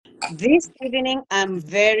This evening, I'm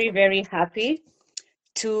very, very happy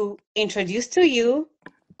to introduce to you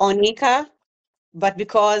Onika, but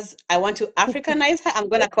because I want to Africanize her, I'm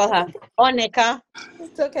going to call her Oneka,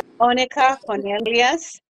 It's okay. Oneka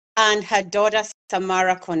Cornelius, and her daughter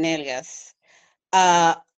Samara Cornelius.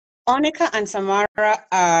 Uh, Oneka and Samara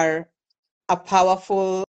are a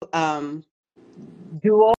powerful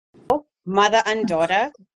duo, mother and daughter.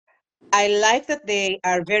 I like that they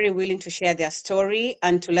are very willing to share their story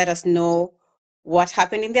and to let us know what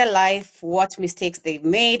happened in their life, what mistakes they've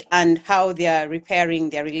made, and how they are repairing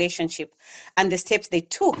their relationship and the steps they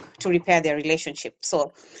took to repair their relationship.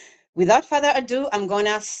 So, without further ado, I'm going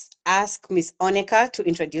to ask Miss Onika to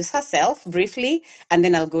introduce herself briefly, and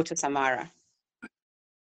then I'll go to Samara.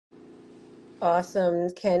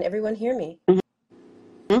 Awesome. Can everyone hear me?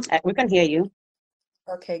 We can hear you.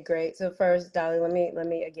 Okay, great. So first, Dolly, let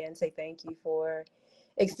me again say thank you for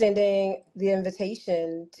extending the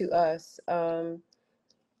invitation to us. At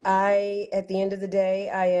the end of the day,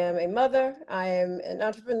 I am a mother. I am an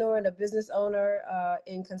entrepreneur and a business owner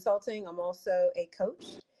in consulting. I'm also a coach,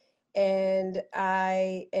 and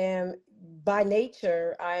I am by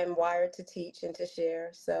nature I am wired to teach and to share.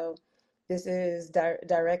 So this is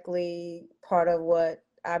directly part of what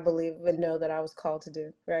I believe and know that I was called to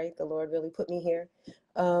do. Right, the Lord really put me here.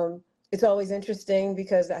 It's always interesting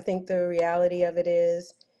because I think the reality of it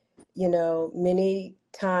is, many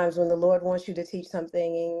times when the Lord wants you to teach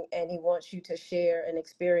something and he wants you to share an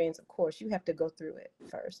experience, of course, you have to go through it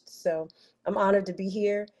first. So I'm honored to be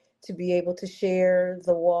here, to be able to share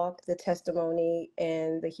the walk, the testimony,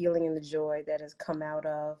 and the healing and the joy that has come out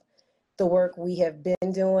of the work we have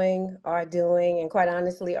been doing, are doing, and quite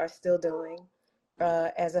honestly, are still doing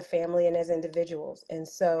as a family and as individuals. And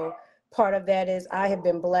so part of that is I have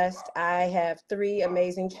been blessed. I have three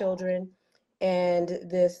amazing children, and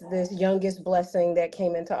this youngest blessing that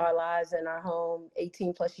came into our lives in our home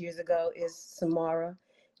 18 plus years ago is Samara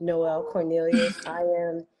Noel Cornelius.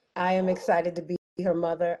 I am excited to be her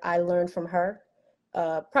mother. I learned from her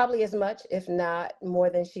probably as much, if not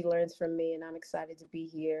more than she learns from me, and I'm excited to be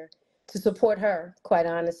here to support her. Quite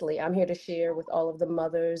honestly, I'm here to share with all of the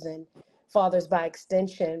mothers and fathers by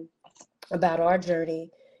extension about our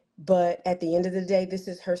journey. But at the end of the day, this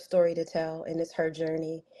is her story to tell, and it's her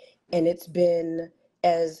journey. And it's been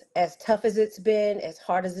as tough as it's been, as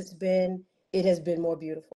hard as it's been, it has been more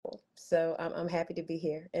beautiful. So I'm happy to be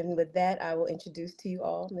here. And with that, I will introduce to you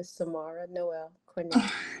all Miss Samara Noel Cornelius.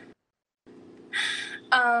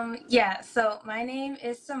 Yeah, so my name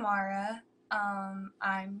is Samara.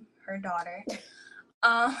 I'm her daughter.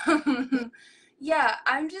 Yeah,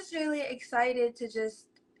 I'm just really excited to just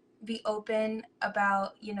be open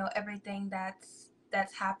about, everything that's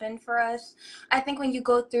happened for us. I think when you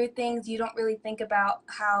go through things, you don't really think about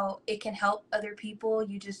how it can help other people.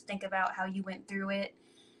 You just think about how you went through it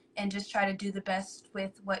and just try to do the best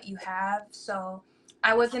with what you have. So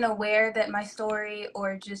I wasn't aware that my story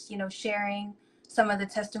or just, sharing some of the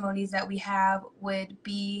testimonies that we have would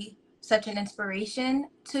be such an inspiration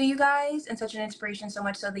to you guys, and such an inspiration, so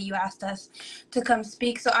much so that you asked us to come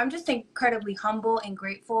speak. So I'm just incredibly humble and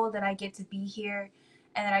grateful that I get to be here,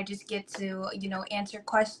 and that I just get to, answer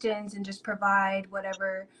questions and just provide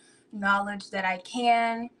whatever knowledge that I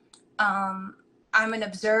can. I'm an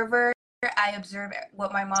observer. I observe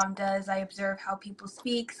what my mom does. I observe how people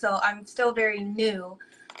speak. So I'm still very new,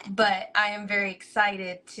 but I am very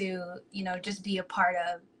excited to, just be a part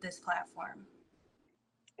of this platform.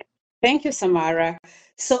 Thank you, Samara.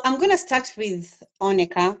 So I'm going to start with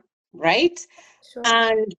Onika, right? Sure.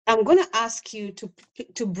 And I'm going to ask you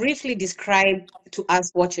to briefly describe to us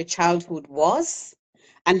what your childhood was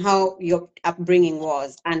and how your upbringing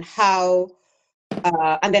was, and how,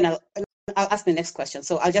 and then I'll ask the next question.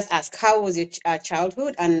 So I'll just ask, how was your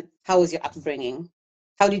childhood and how was your upbringing?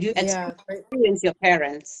 How did you Yeah, great. experience your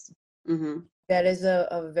parents? Mm-hmm. That is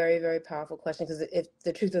a very, very powerful question, because if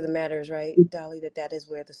the truth of the matter is, right, Dolly, that is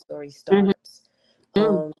where the story Mm-hmm. starts.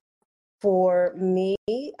 Um, For me,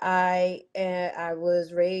 I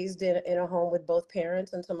was raised in a home with both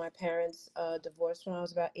parents until my parents divorced when I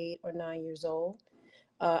was about 8 or 9 years old.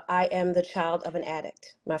 I am the child of an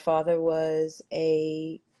addict. My father was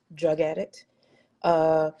a drug addict.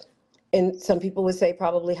 Uh, and some people would say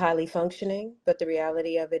probably highly functioning, but the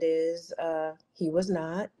reality of it is he was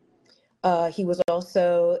not. He was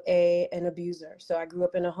also an abuser. So I grew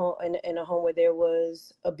up in a home in a home where there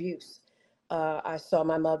was abuse. I saw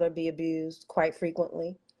my mother be abused quite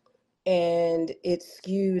frequently, and it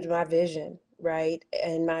skewed my vision, right,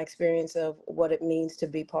 and my experience of what it means to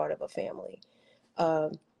be part of a family.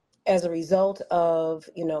 Um, as a result of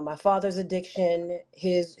my father's addiction,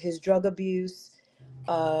 his drug abuse,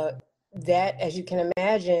 That, as you can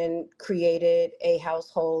imagine, created a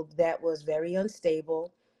household that was very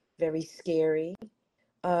unstable, very scary.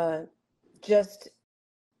 Uh, just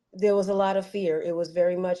there was a lot of fear. It was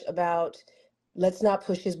very much about, let's not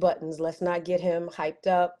push his buttons, let's not get him hyped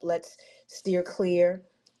up, let's steer clear.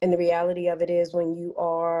 And the reality of it is, when you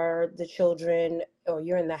are the children or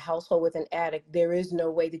you're in the household with an addict, there is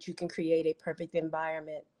no way that you can create a perfect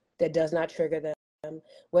environment that does not trigger them,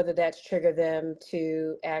 whether that's trigger them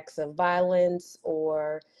to acts of violence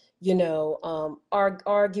or,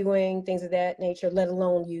 arguing, things of that nature, let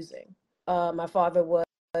alone using. My father was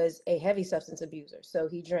a heavy substance abuser. So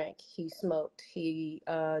he drank, he smoked, he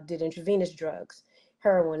did intravenous drugs,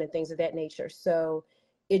 heroin, and things of that nature. So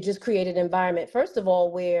it just created an environment, first of all,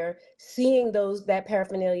 where seeing that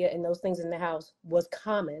paraphernalia and those things in the house was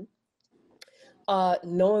common,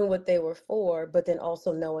 knowing what they were for, but then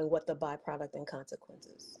also knowing what the byproduct and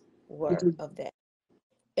consequences were of that.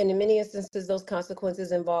 And in many instances, those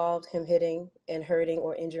consequences involved him hitting and hurting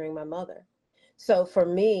or injuring my mother. So for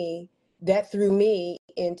me, that threw me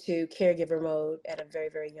into caregiver mode at a very,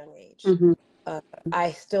 very young age.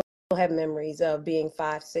 I still have memories of being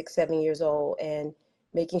 5, 6, 7 years old and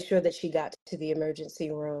making sure that she got to the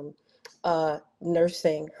emergency room,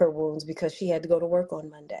 nursing her wounds because she had to go to work on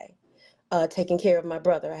Monday, taking care of my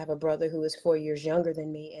brother. I have a brother who is 4 years younger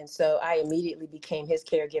than me. And so I immediately became his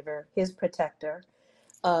caregiver, his protector.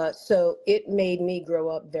 So it made me grow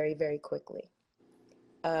up very, very quickly.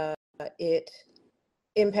 It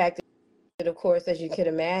impacted, of course, as you can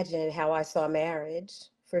imagine, how I saw marriage,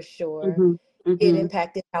 for sure. It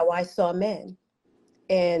impacted how I saw men.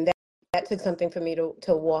 And that took something for me to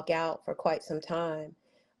walk out for quite some time.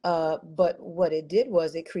 But what it did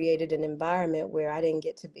was it created an environment where I didn't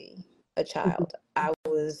get to be a child. I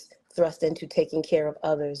was thrust into taking care of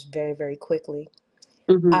others very, very quickly.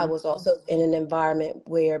 I was also in an environment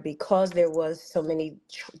where, because there were so many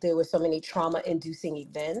trauma-inducing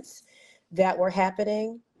events that were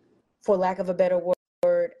happening, for lack of a better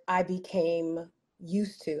word, I became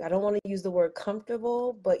used to, I don't want to use the word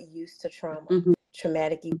comfortable, but used to trauma,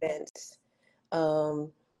 traumatic events.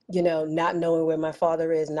 Not knowing where my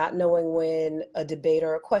father is, not knowing when a debate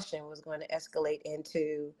or a question was going to escalate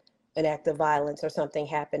into an act of violence or something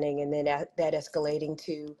happening, and then that escalating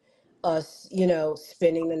to us,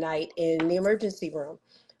 spending the night in the emergency room.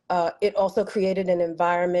 It also created an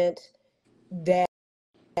environment that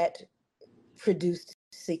produced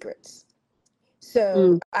secrets.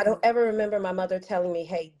 So I don't ever remember my mother telling me,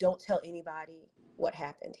 hey, don't tell anybody what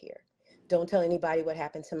happened here. Don't tell anybody what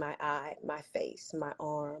happened to my eye, my face, my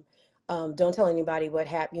arm. Don't tell anybody what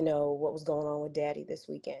happened, what was going on with daddy this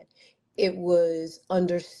weekend. It was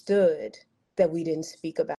understood that we didn't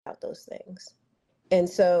speak about those things. And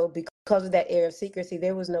so because of that air of secrecy,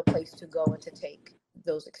 there was no place to go and to take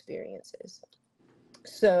those experiences.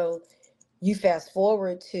 So you fast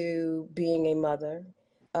forward to being a mother,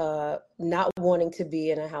 not wanting to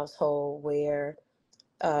be in a household where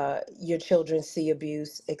your children see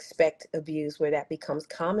abuse, expect abuse, where that becomes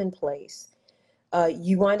commonplace.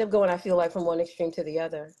 You wind up going, I feel like, from one extreme to the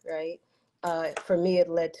other, right? For me, it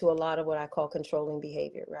led to a lot of what I call controlling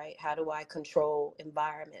behavior, right? How do I control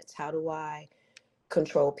environments? How do I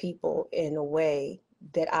control people in a way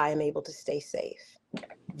that I am able to stay safe?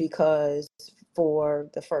 Because for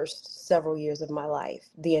the first several years of my life,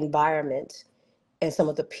 the environment and some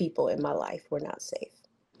of the people in my life were not safe.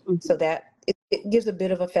 So that it gives a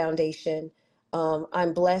bit of a foundation.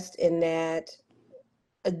 I'm blessed in that,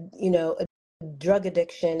 a drug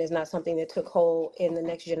addiction is not something that took hold in the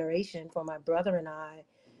next generation for my brother and I,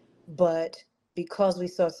 but because we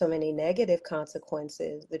saw so many negative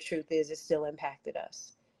consequences, the truth is it still impacted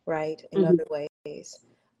us, right? In other ways.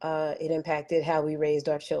 It impacted how we raised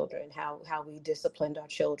our children, how we disciplined our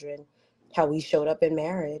children, how we showed up in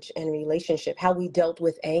marriage and relationship, how we dealt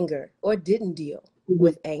with anger or didn't deal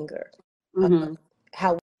with anger,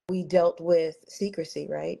 how we dealt with secrecy,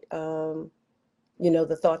 right?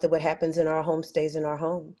 The thought that what happens in our home stays in our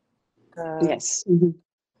home. Yes.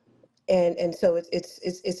 And so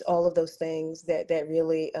it's all of those things that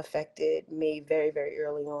really affected me very, very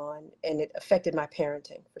early on, and it affected my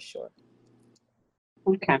parenting for sure.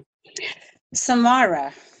 Okay.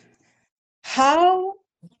 Samara, how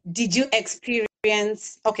did you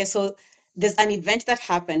experience, okay, so there's an event that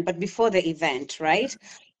happened, but before the event, right?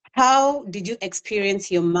 How did you experience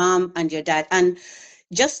your mom and your dad? And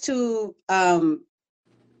just to,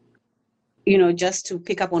 just to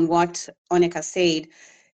pick up on what Onika said,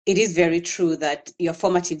 it is very true that your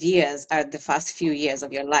formative years are the first few years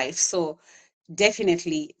of your life. So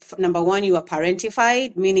definitely, number one, you are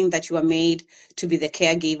parentified, meaning that you are made to be the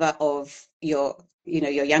caregiver of your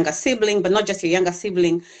your younger sibling, but not just your younger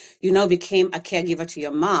sibling, you now became a caregiver to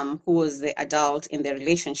your mom, who was the adult in the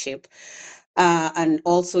relationship. And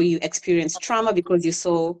also you experienced trauma because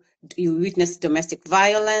you witnessed domestic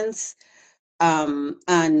violence.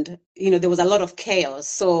 And, there was a lot of chaos.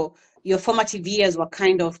 So your formative years were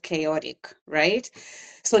kind of chaotic, right?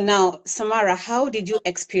 So now, Samara, how did you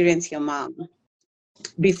experience your mom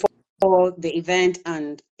before the event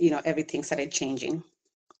and, everything started changing?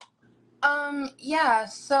 Yeah,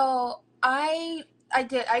 so I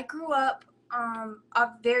grew up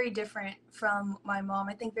very different from my mom.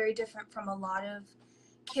 I think very different from a lot of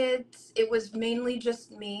kids. It was mainly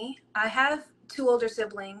just me. I have two older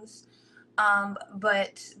siblings.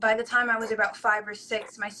 But by the time I was about 5 or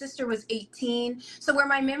 6, my sister was 18. So where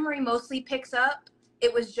my memory mostly picks up,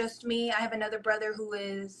 it was just me. I have another brother who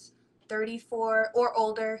is 34 or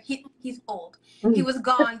older. He's old. He was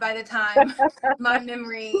gone by the time my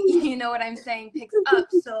memory, you know what I'm saying, picks up.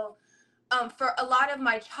 So for a lot of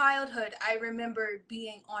my childhood, I remember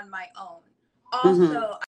being on my own.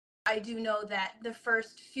 Also, I do know that the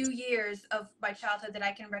first few years of my childhood that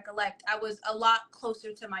I can recollect, I was a lot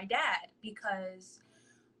closer to my dad because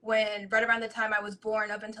right around the time I was born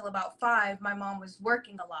up until about 5, my mom was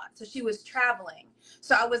working a lot. So she was traveling.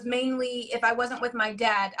 So I was mainly, if I wasn't with my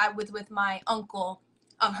dad, I was with my uncle,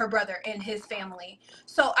 her brother and his family.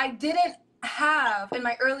 So I didn't have, in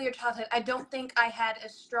my earlier childhood, I don't think I had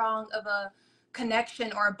as strong of a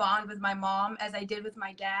connection or a bond with my mom as I did with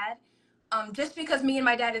my dad. Just because me and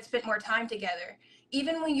my dad had spent more time together.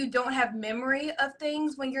 Even when you don't have memory of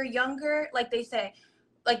things when you're younger, like they say,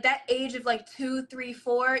 like that age of like 2, 3,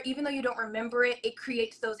 4, even though you don't remember it, it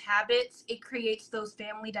creates those habits, it creates those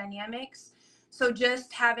family dynamics. So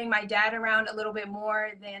just having my dad around a little bit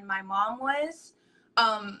more than my mom was,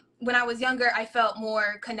 when I was younger, I felt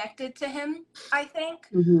more connected to him, I think.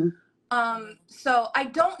 So I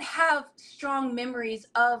don't have strong memories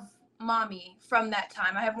of mommy from that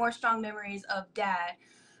time. I have more strong memories of dad.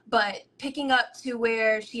 But picking up to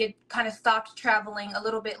where she had kind of stopped traveling a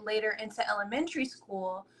little bit later into elementary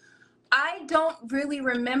school, I don't really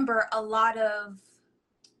remember a lot of,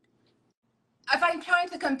 if I'm trying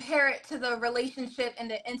to compare it to the relationship and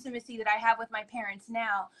the intimacy that I have with my parents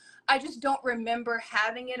now, I just don't remember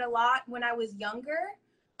having it a lot when I was younger.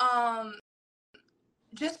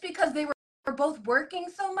 Just because they were both working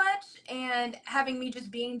so much and having me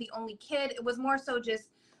just being the only kid, it was more so just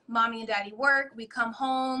mommy and daddy work. We come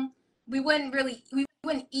home. We wouldn't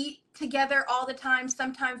eat together all the time.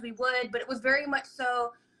 Sometimes we would, but it was very much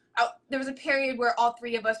so. There was a period where all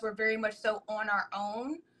three of us were very much so on our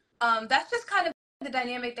own. That's just kind of the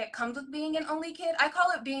dynamic that comes with being an only kid. I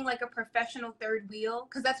call it being like a professional third wheel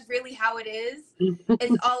because that's really how it is.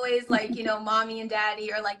 It's always like, mommy and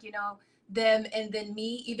daddy, or like, them and then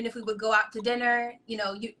me. Even if we would go out to dinner, you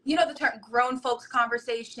know the term grown folks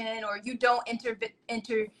conversation, or you don't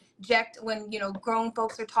interject when grown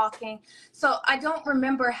folks are talking. So I don't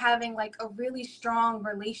remember having like a really strong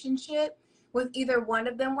relationship with either one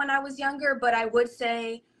of them when I was younger. But I would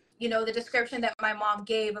say, the description that my mom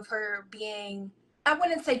gave of her being, I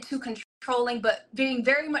wouldn't say too controlling, but being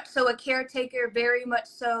very much so a caretaker, very much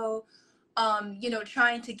so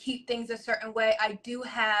trying to keep things a certain way. I do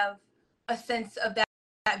have a sense of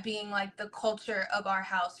that being like the culture of our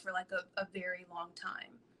house for like a very long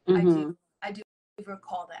time. I do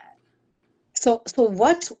recall that. So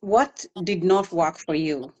what did not work for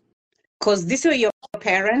you? Because these were your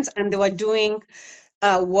parents and they were doing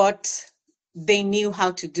what they knew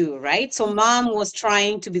how to do, right? So mom was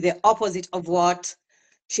trying to be the opposite of what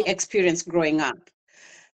she experienced growing up.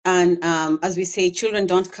 And as we say, children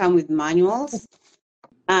don't come with manuals.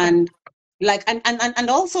 And and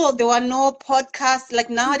also there were no podcasts. Like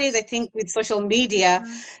nowadays, I think with social media,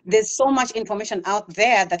 there's so much information out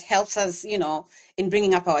there that helps us, in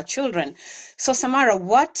bringing up our children. So Samara,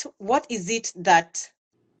 what is it that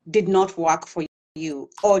did not work for you,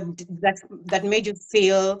 or that made you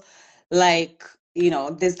feel like,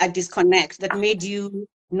 there's a disconnect that made you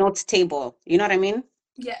not stable? You know what I mean?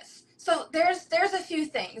 Yes. So there's a few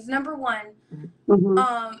things. Number one,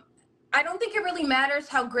 I don't think it really matters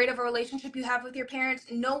how great of a relationship you have with your parents.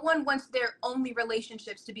 No one wants their only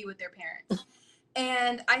relationships to be with their parents.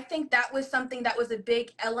 And I think that was something that was a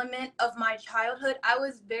big element of my childhood. I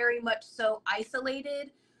was very much so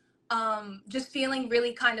isolated, just feeling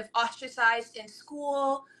really kind of ostracized in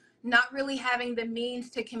school, not really having the means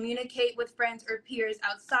to communicate with friends or peers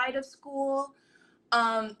outside of school.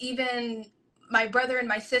 Even my brother and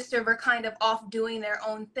my sister were kind of off doing their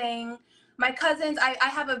own thing. My cousins, I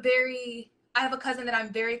have a cousin that I'm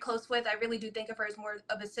very close with. I really do think of her as more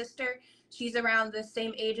of a sister. She's around the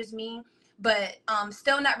same age as me. but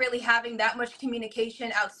still not really having that much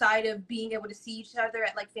communication outside of being able to see each other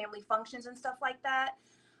at like family functions and stuff like that.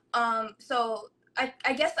 So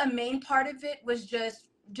I guess a main part of it was just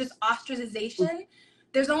ostracization.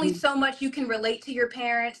 There's only so much you can relate to your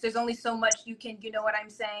parents. There's only so much you can, you know what I'm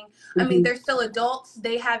saying? I mean, they're still adults.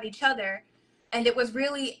 They have each other. And it was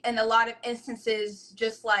really, in a lot of instances,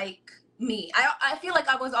 just like me. I feel like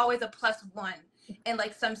I was always a plus one in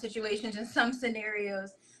like some situations and some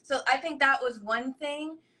scenarios. So I think that was one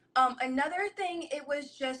thing. Another thing, it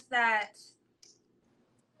was just that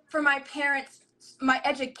for my parents, my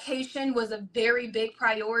education was a very big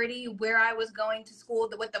priority, where I was going to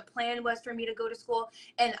school, what the plan was for me to go to school.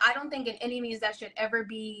 And I don't think in any means that should ever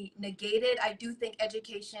be negated. I do think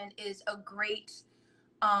education is a great,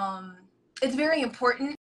 it's very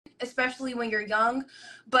important, especially when you're young.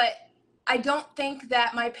 But I don't think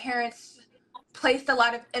that my parents placed a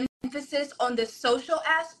lot of emphasis on the social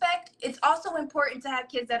aspect. It's also important to have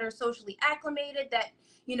kids that are socially acclimated, that,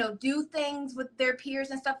 you know, do things with their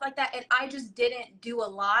peers and stuff like that. And I just didn't do a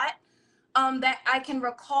lot. That I can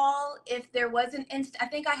recall. If there was an I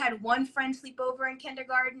think I had one friend sleepover in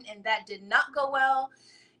kindergarten, and that did not go well.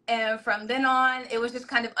 And from then on, it was just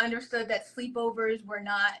kind of understood that sleepovers were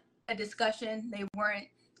not a discussion. They weren't,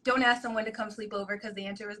 don't ask someone to come sleep over, because the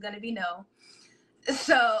answer was going to be no.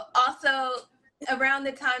 So also, around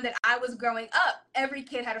the time that I was growing up, every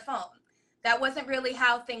kid had a phone. That wasn't really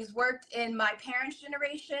how things worked in my parents'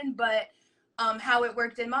 generation, but how it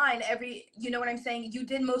worked in mine. You know what I'm saying? You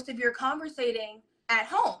did most of your conversating at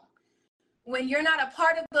home. When you're not a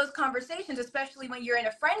part of those conversations, especially when you're in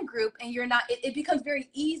a friend group and you're not, it becomes very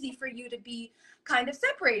easy for you to be kind of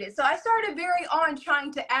separated. So I started very on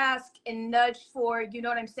trying to ask and nudge for, you know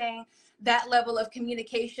what I'm saying, that level of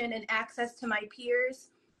communication and access to my peers,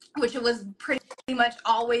 which was pretty much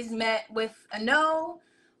always met with a no,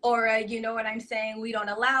 or a, you know what I'm saying, we don't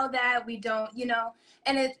allow that, we don't, you know.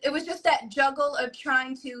 And it was just that juggle of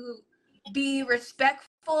trying to be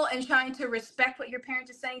respectful and trying to respect what your parents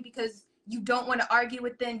are saying, because you don't want to argue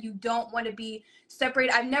with them. You don't want to be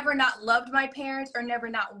separated. I've never not loved my parents or never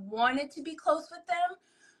not wanted to be close with them.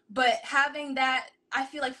 But having that, I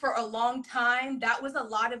feel like for a long time, that was a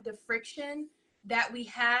lot of the friction that we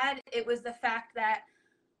had. It was the fact that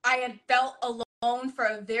I had felt alone for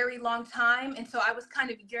a very long time. And so I was kind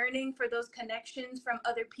of yearning for those connections from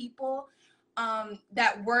other people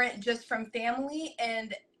that weren't just from family.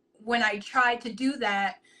 And when I tried to do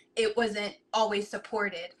that, it wasn't always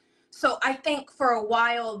supported. So I think for a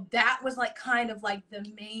while, that was like kind of like the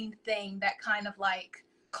main thing that kind of like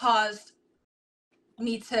caused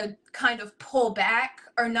me to kind of pull back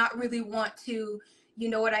or not really want to, you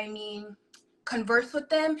know what I mean, converse with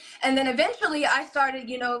them. And then eventually I started,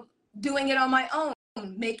 you know, doing it on my own,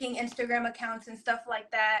 making Instagram accounts and stuff like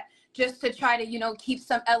that, just to try to, you know, keep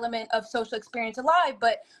some element of social experience alive.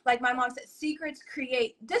 But like my mom said, secrets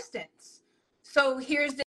create distance. So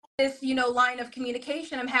here's this, you know, line of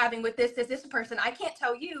communication I'm having with this person. I can't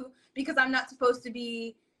tell you because I'm not supposed to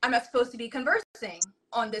be conversing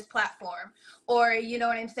on this platform. Or, you know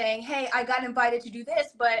what I'm saying? Hey, I got invited to do this,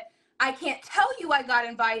 but I can't tell you I got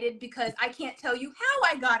invited because I can't tell you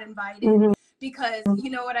how I got invited, because,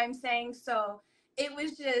 you know what I'm saying? So it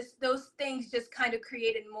was just, those things just kind of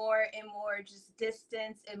created more and more just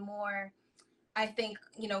distance and more, I think,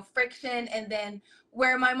 you know, friction. And then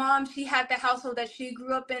where my mom, she had the household that she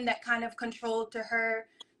grew up in that kind of controlled to her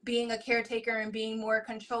being a caretaker and being more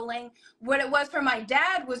controlling. What it was for my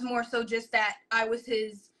dad was more so just that I was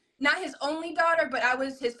not his only daughter, but I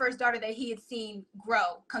was his first daughter that he had seen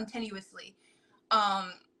grow continuously.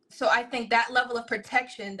 So I think that level of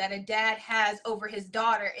protection that a dad has over his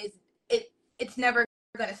daughter it's never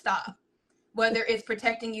going to stop. Whether it's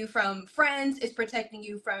protecting you from friends, it's protecting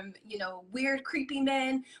you from, you know, weird, creepy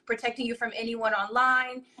men, protecting you from anyone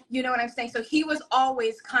online. You know what I'm saying? So he was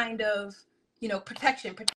always kind of, you know,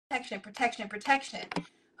 protection. And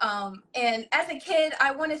as a kid,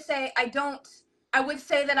 I want to say I would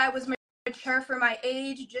say that I was mature for my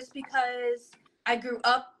age, just because I grew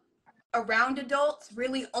up around adults,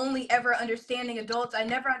 really only ever understanding adults. I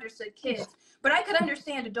never understood kids, but I could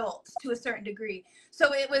understand adults to a certain degree.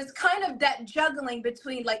 So it was kind of that juggling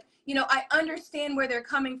between, like, you know, I understand where they're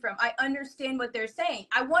coming from. I understand what they're saying.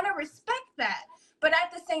 I want to respect that. But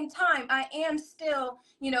at the same time, I am still,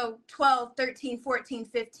 you know, 12, 13, 14,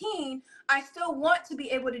 15. I still want to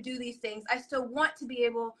be able to do these things. I still want to be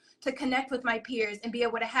able to connect with my peers and be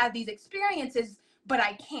able to have these experiences, but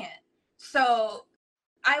I can't. So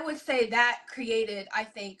I would say that created, I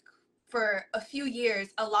think, for a few years,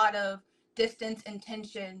 a lot of distance and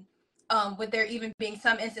tension with there even being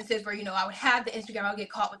some instances where, you know, I would have the Instagram, I would get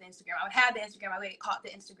caught with Instagram. I would have the Instagram, I would get caught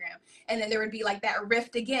with the Instagram. And then there would be like that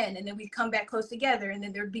rift again. And then we'd come back close together and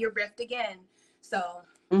then there'd be a rift again. So,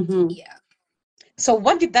 yeah. So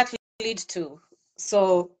what did that lead to?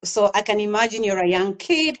 So I can imagine you're a young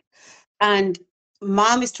kid and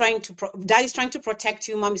dad is trying to protect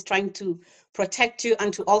you, mom is trying to protect you,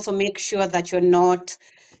 and to also make sure that you're not,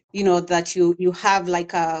 you know, that you have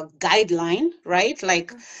like a guideline, right?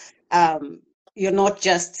 Like you're not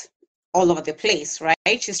just all over the place,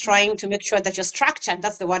 right? She's trying to make sure that you're structured.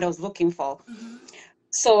 That's the word I was looking for.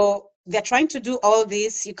 So they're trying to do all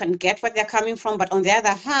this. You can get where they're coming from, but on the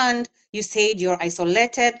other hand, you said you're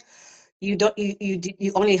isolated. You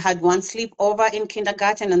only had one sleepover in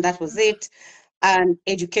kindergarten, and that was it. And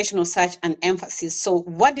education was such an emphasis. So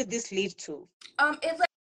what did this lead to? It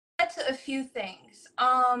led to a few things.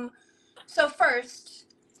 So first,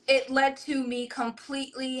 it led to me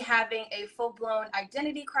completely having a full-blown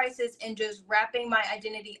identity crisis and just wrapping my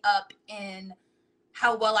identity up in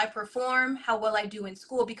how well I perform, how well I do in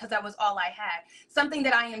school, because that was all I had. Something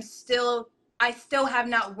that I still have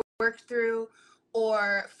not worked through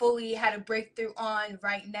or fully had a breakthrough on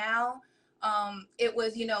right now. It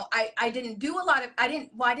was, you know, I didn't do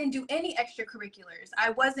any extracurriculars. I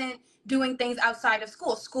wasn't doing things outside of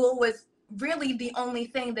school. School was really the only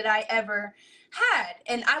thing that I ever had.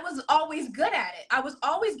 And I was always good at it. I was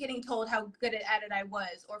always getting told how good at it I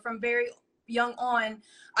was, or from very young on,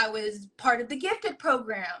 I was part of the gifted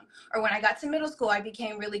program. Or when I got to middle school, I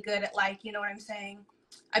became really good at, like, you know what I'm saying?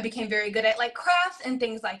 I became very good at like crafts and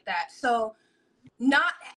things like that. So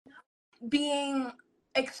not being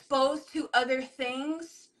exposed to other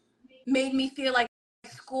things made me feel like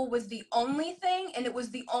school was the only thing, and it was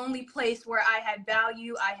the only place where I had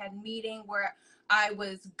value, I had meaning, where I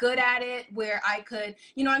was good at it, where I could,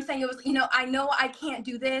 you know what I'm saying? It was, you know I can't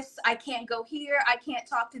do this, I can't go here, I can't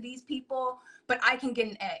talk to these people, but I can get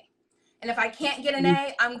an A. And if I can't get an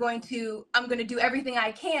A, I'm going to do everything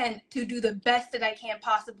I can to do the best that I can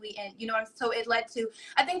possibly. And, you know, so it led to,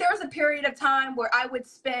 I think there was a period of time where I would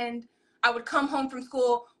come home from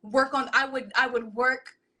school, I would work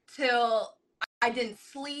till I didn't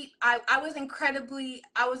sleep. I was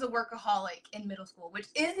a workaholic in middle school, which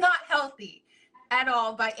is not healthy at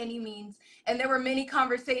all by any means. And there were many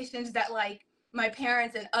conversations that, like, my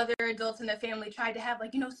parents and other adults in the family tried to have,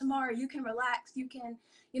 like, you know, Samara, you can relax, you can,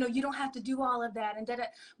 you know, you don't have to do all of that.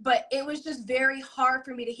 But it was just very hard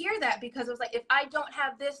for me to hear that, because it was like, if I don't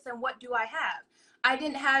have this, then what do I have? I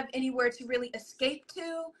didn't have anywhere to really escape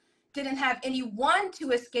to, didn't have anyone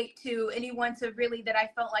to escape to, anyone to really, that I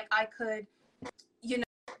felt like I could, you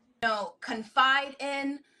know, confide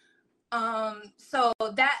in. So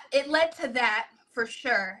that, it led to that for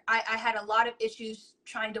sure. I had a lot of issues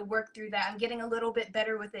trying to work through that. I'm getting a little bit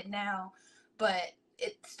better with it now, but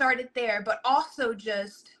it started there. But also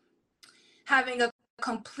just having a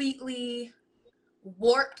completely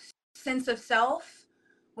warped sense of self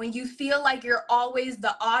when you feel like you're always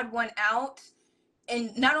the odd one out.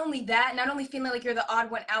 And not only feeling like you're the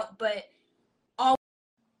odd one out, but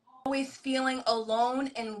always feeling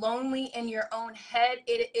alone and lonely in your own head.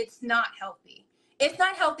 It's not healthy. It's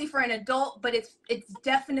not healthy for an adult, but it's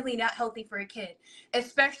definitely not healthy for a kid,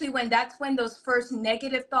 especially when those first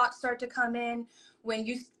negative thoughts start to come in, when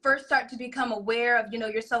you first start to become aware of, you know,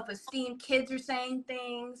 your self-esteem. Kids are saying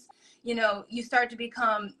things, you know, you start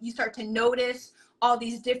to notice all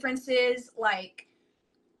these differences. Like,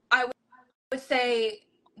 I would say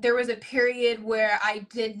there was a period where I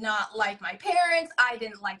did not like my parents. I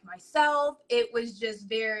didn't like myself. It was just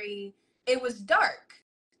it was dark.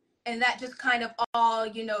 And that just kind of all,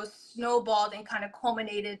 you know, snowballed and kind of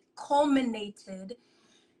culminated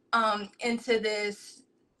into this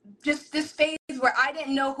phase where I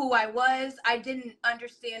didn't know who I was. I didn't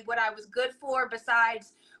understand what I was good for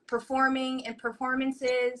besides performing and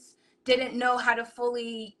performances. Didn't know how to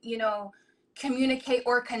fully, you know, communicate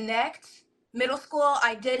or connect. Middle school,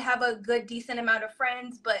 I did have a good, decent amount of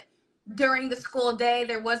friends, but during the school day,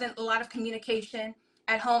 there wasn't a lot of communication.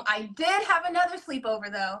 At home, I did have another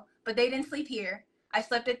sleepover though, but they didn't sleep here. I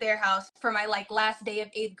slept at their house for my last day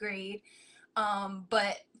of 8th grade.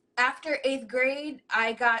 But after 8th grade,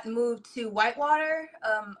 I got moved to Whitewater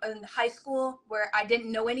in high school, where I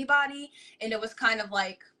didn't know anybody, and it was kind of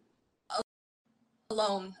like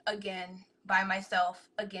alone again, by myself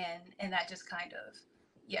again, and that just kind of,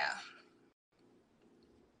 yeah.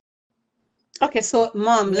 Okay, so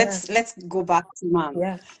Mom, let's go back to Mom.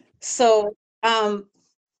 Yeah. So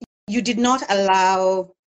you did not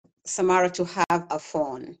allow Samara to have a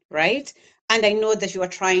phone, right? And I know that you are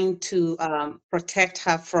trying to protect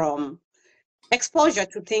her from exposure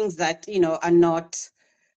to things that, are not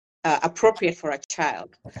appropriate for a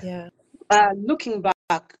child. Yeah. Looking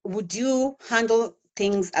back, would you handle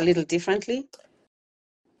things a little differently?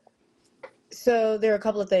 So there are a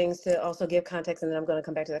couple of things to also give context, and then I'm going to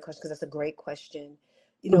come back to that question because that's a great question.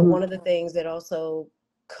 Mm-hmm. One of the things that also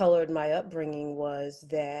colored my upbringing was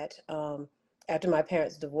that after my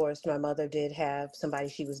parents divorced, my mother did have somebody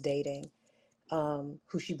she was dating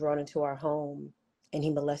who she brought into our home, and he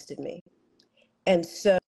molested me. And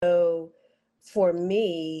so for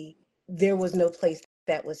me, there was no place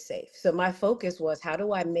that was safe. So my focus was, how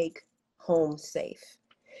do I make home safe?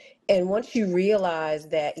 And once you realize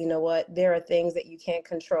that, you know what, there are things that you can't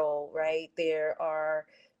control, right? There are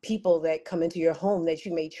people that come into your home that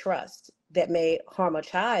you may trust that may harm a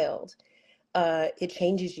child. It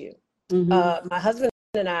changes you. Mm-hmm. My husband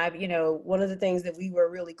and I, one of the things that we were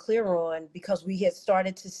really clear on, because we had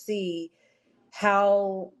started to see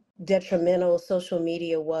how detrimental social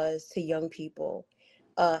media was to young people,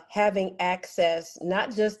 having access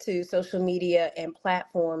not just to social media and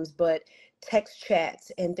platforms, but text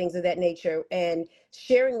chats and things of that nature, and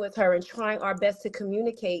sharing with her and trying our best to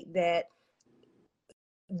communicate that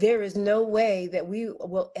there is no way that we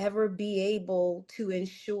will ever be able to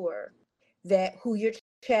ensure that who you're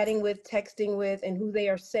chatting with, texting with, and who they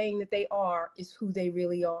are saying that they are is who they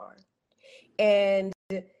really are. And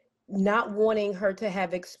not wanting her to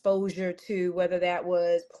have exposure to whether that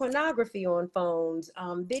was pornography on phones,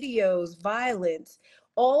 videos, violence,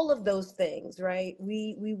 all of those things, right?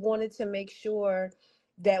 We wanted to make sure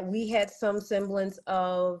that we had some semblance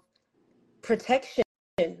of protection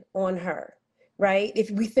on her, right?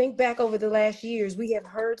 If we think back over the last years, we have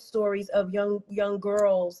heard stories of young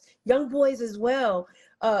girls, young boys as well,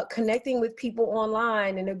 connecting with people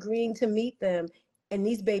online and agreeing to meet them, and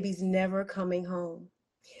these babies never coming home.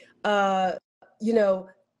 uh, you know,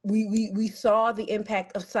 we saw the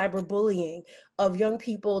impact of cyberbullying, of young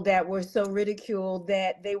people that were so ridiculed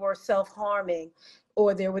that they were self-harming,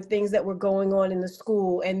 or there were things that were going on in the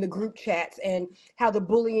school and the group chats, and how the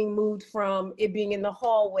bullying moved from it being in the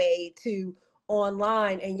hallway to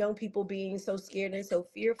online, and young people being so scared and so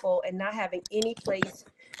fearful and not having any place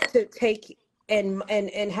to take. And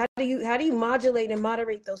how do you modulate and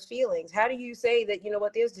moderate those feelings? How do you say that, you know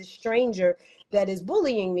what, there's this stranger that is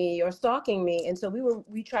bullying me or stalking me? And so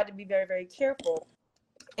we tried to be very, very careful.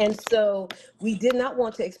 And so we did not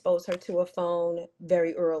want to expose her to a phone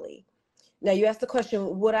very early. Now, you asked the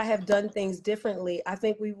question, would I have done things differently? I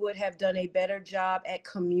think we would have done a better job at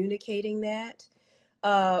communicating that.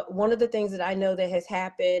 One of the things that I know that has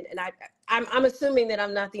happened, and I'm assuming that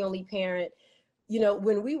I'm not the only parent,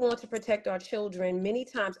 when we want to protect our children, many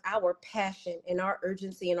times our passion and our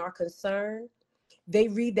urgency and our concern, they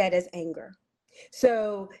read that as anger.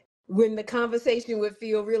 So when the conversation would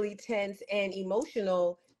feel really tense and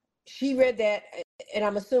emotional, she read that, and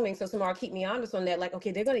I'm assuming, so Samara, keep me honest on that, like,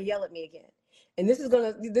 okay, they're gonna yell at me again. And this is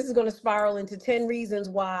gonna spiral into 10 reasons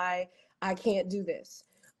why I can't do this.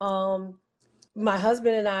 My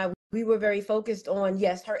husband and I, we were very focused on,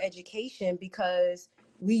 yes, her education, because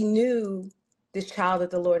we knew this child that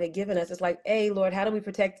the Lord had given us. It's like, hey, Lord, how do we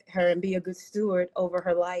protect her and be a good steward over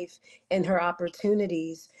her life and her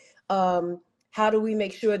opportunities? How do we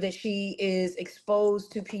make sure that she is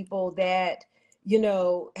exposed to people that,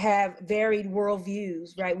 have varied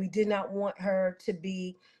worldviews, right? We did not want her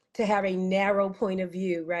to have a narrow point of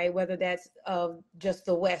view, right? Whether that's of just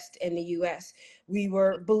the West and the US. We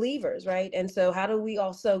were believers, right? And so how do we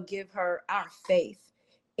also give her our faith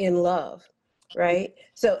in love, right?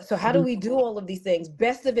 So how do we do all of these things?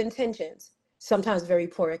 Best of intentions, sometimes very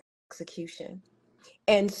poor execution.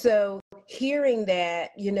 And so hearing that,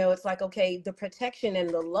 it's like, okay, the protection and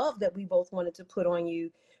the love that we both wanted to put on you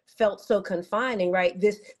felt so confining, right?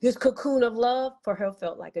 This cocoon of love for her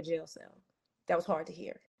felt like a jail cell. That was hard to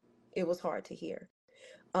hear. It was hard to hear.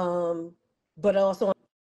 But also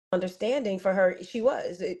understanding for her,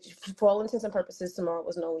 for all intents and purposes, Samara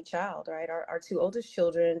was an only child, right? Our two oldest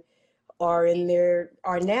children are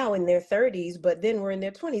now in their 30s, but then were in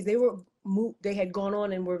their 20s. They had gone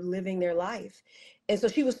on and were living their life. And so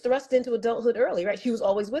she was thrust into adulthood early, right? She was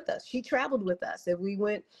always with us. She traveled with us. If we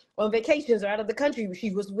went on vacations or out of the country,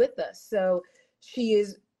 she was with us. So she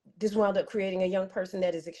is just wound up creating a young person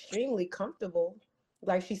that is extremely comfortable,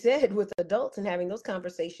 like she said, with adults and having those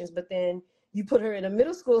conversations. But then you put her in a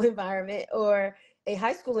middle school environment or a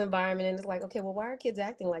high school environment, and it's like, okay, well, why are kids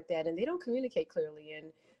acting like that? And they don't communicate clearly.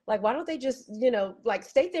 And like, why don't they just, like,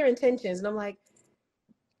 state their intentions? And I'm like,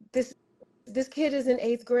 this kid is in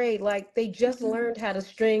 8th grade. Like, they just learned how to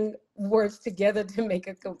string words together to make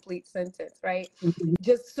a complete sentence, right? Mhm.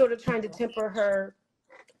 Just sort of trying to temper her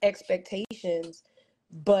expectations.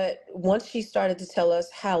 But once she started to tell us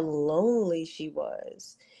how lonely she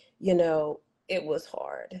was, you know, it was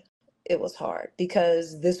hard. It was hard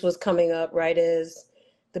because this was coming up right as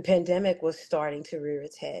the pandemic was starting to rear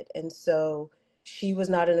its head. And so she was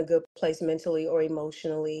not in a good place mentally or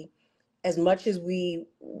emotionally. As much as we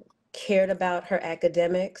cared about her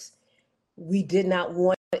academics, we did not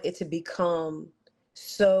want it to become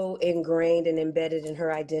so ingrained and embedded in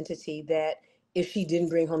her identity that if she didn't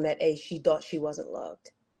bring home that A, she thought she wasn't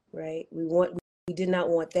loved, right? We did not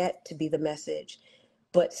want that to be the message.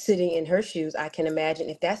 But sitting in her shoes, I can imagine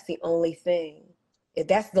if that's the only thing, if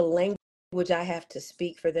that's the language I have to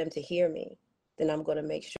speak for them to hear me, then I'm going to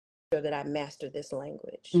make sure that I master this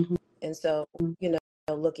language. Mhm. And so, you know,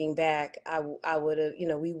 looking back, I would have, you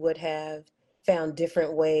know, we would have found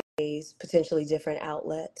different ways, potentially different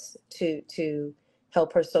outlets to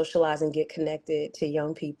help her socialize and get connected to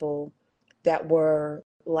young people that were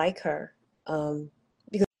like her.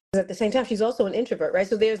 Because at the same time, she's also an introvert, right?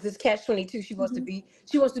 So there's this catch-22. She wants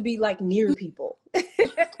to be like near people.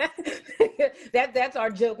 That's our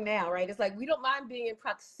joke now, right? It's like we don't mind being in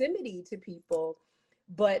proximity to people,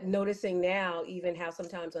 but noticing now even how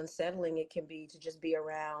sometimes unsettling it can be to just be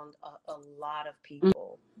around a lot of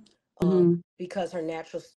people, because her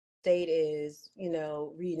natural state is, you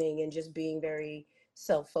know, reading and just being very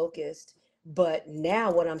self-focused. But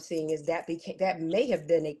now what I'm seeing is that may have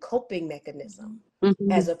been a coping mechanism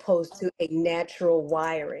as opposed to a natural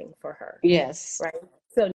wiring for her, Yes. right?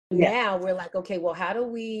 So Yeah. now we're like, okay, well, how do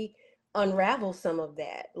we unravel some of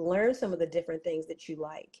that, learn some of the different things that you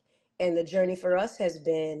like? And the journey for us has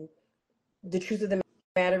been, the truth of the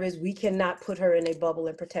matter is we cannot put her in a bubble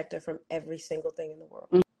and protect her from every single thing in the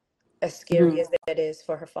world. As scary as that is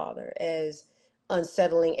for her father, as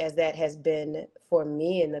unsettling as that has been for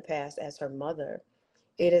me in the past as her mother,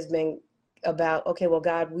 it has been about, okay, well,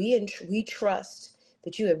 God, we trust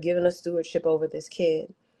that you have given us stewardship over this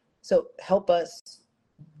kid. So help us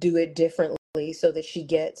do it differently so that she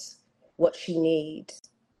gets what she needs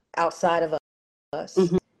outside of us,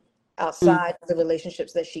 outside of the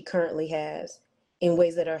relationships that she currently has, in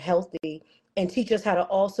ways that are healthy, and teach us how to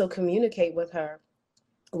also communicate with her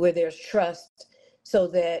where there's trust, so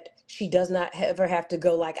that she does not ever have to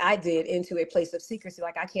go like I did into a place of secrecy,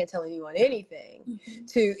 like I can't tell anyone anything,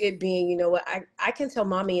 to it being, you know what, I can tell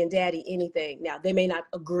mommy and daddy anything. Now, they may not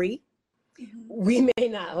agree, we may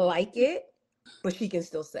not like it, but she can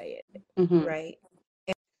still say it, right?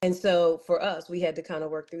 And so for us, we had to kind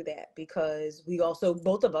of work through that, because we also,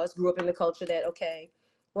 both of us, grew up in the culture that, okay,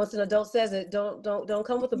 once an adult says it, don't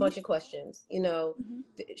come with a bunch of questions. You know,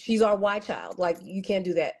 she's our why child. Like, you can't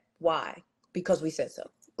do that. Why? Because we said so.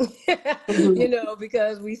 You know,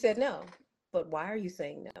 because we said no. But why are you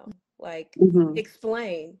saying no? Like,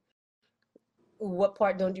 explain. What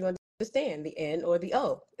part don't you understand? The N or the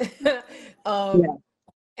O? Yeah.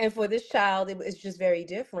 And for this child, it's just very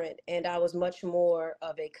different. And I was much more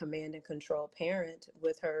of a command and control parent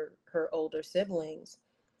with her older siblings.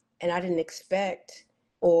 And I didn't expect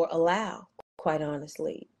or allow, quite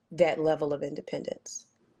honestly, that level of independence.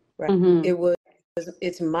 Right?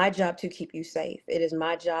 It's my job to keep you safe. It is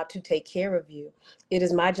my job to take care of you. It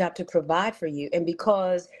is my job to provide for you. And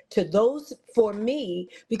for me,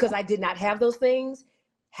 because I did not have those things,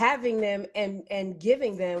 having them and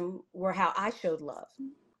giving them were how I showed love.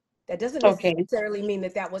 That doesn't Okay. necessarily mean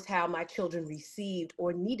that was how my children received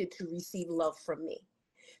or needed to receive love from me.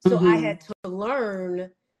 So I had to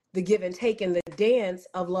learn the give and take and the dance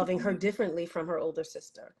of loving her differently from her older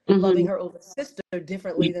sister, loving her older sister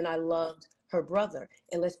differently than I loved her brother.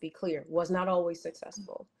 And let's be clear, was not always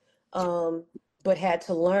successful, but had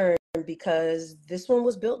to learn, because this one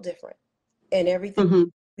was built different. And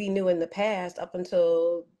everything we knew in the past, up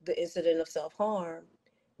until the incident of self-harm,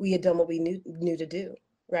 we had done what we knew to do.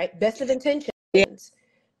 Right? Best of intentions,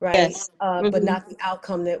 right? Yes. But not the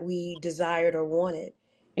outcome that we desired or wanted.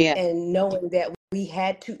 Yeah. And knowing that we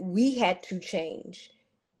had to change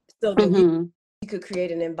so that we could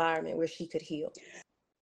create an environment where she could heal.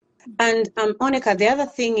 And Monica, the other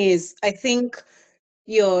thing is, I think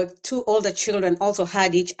your two older children also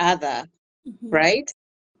had each other, right?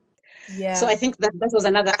 Yeah. So I think that was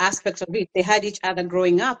another aspect of it. They had each other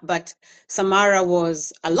growing up, but Samara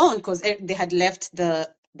was alone because they had left the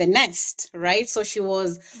nest, right? So she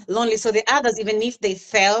was lonely. So the others, even if they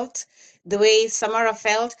felt the way Samara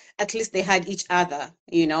felt, at least they had each other,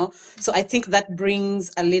 you know? So I think that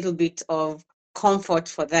brings a little bit of comfort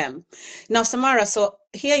for them. Now, Samara, so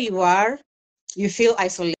here you are, you feel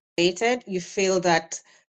isolated, you feel that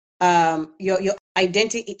your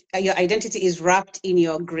identity is wrapped in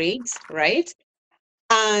your grades, right?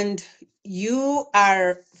 And you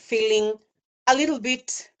are feeling a little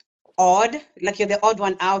bit odd, like you're the odd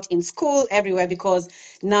one out in school everywhere, because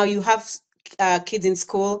now you have kids in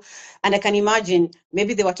school, and I can imagine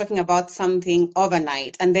maybe they were talking about something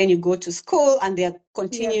overnight, and then you go to school and they're You have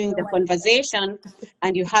continuing no the idea. conversation,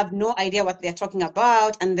 and you have no idea what they're talking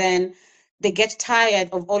about, and then they get tired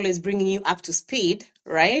of always bringing you up to speed,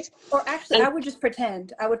 right? Or actually, And I would just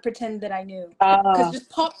pretend. I would pretend that I knew. Because uh, just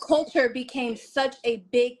pop culture became such a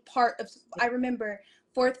big part of, I remember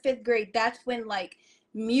fourth, fifth grade, that's when like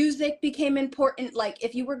music became important. Like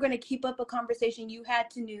if you were going to keep up a conversation, you had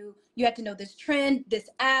to know this trend, this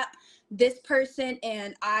app, this person,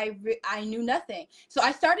 and I knew nothing. So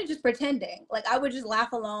I started just pretending. Like I would just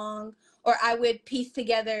laugh along, or I would piece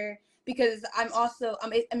together, because I'm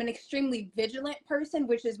an extremely vigilant person,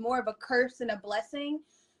 which is more of a curse than a blessing.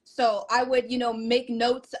 So I would, make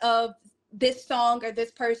notes of this song or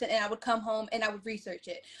this person, and I would come home and I would research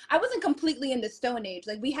it. I wasn't completely in the Stone Age.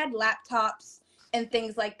 Like we had laptops and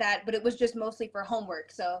things like that, but it was just mostly for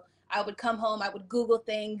homework. So I would come home, I would Google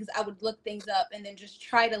things, I would look things up, and then just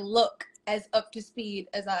try to look as up to speed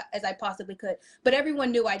as I possibly could. But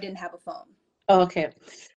everyone knew I didn't have a phone. okay.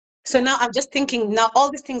 So now I'm just thinking, now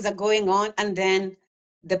all these things are going on, and then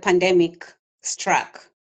the pandemic struck,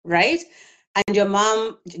 right? And your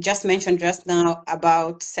mom just mentioned just now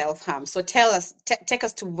about self-harm. So tell us, take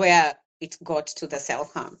us to where it got to the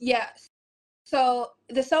self-harm. Yeah. So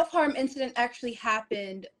the self-harm incident actually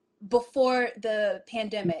happened before the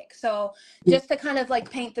pandemic. So just to kind of like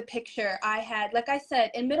paint the picture, I had, like I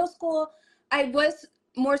said, in middle school, I was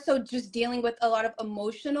more so just dealing with a lot of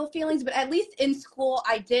emotional feelings, but at least in school,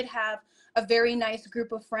 I did have a very nice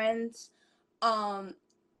group of friends. Um,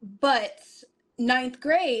 but ninth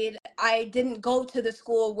grade, I didn't go to the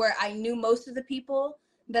school where I knew most of the people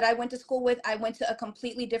that I went to school with. I went to a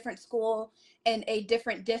completely different school in a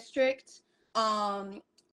different district.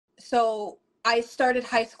 So I started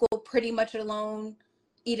high school pretty much alone,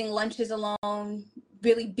 eating lunches alone,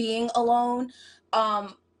 really being alone.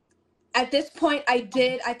 Um, at this point, I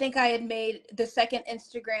think I had made the second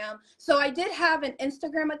Instagram. So I did have an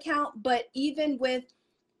Instagram account, but even with,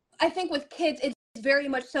 I think with kids, it's very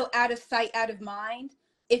much so out of sight, out of mind.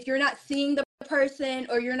 If you're not seeing the person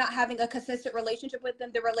or you're not having a consistent relationship with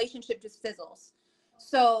them, the relationship just fizzles.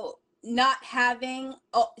 So not having,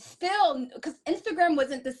 still, because Instagram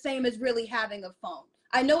wasn't the same as really having a phone.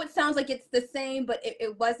 I know it sounds like it's the same, but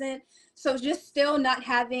it wasn't. So just still not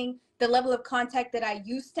having the level of contact that I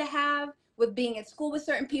used to have with being at school with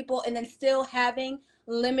certain people, and then still having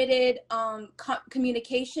limited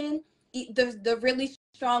communication. The really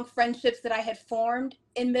strong friendships that I had formed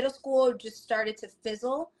in middle school just started to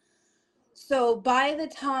fizzle. So by the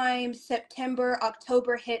time September,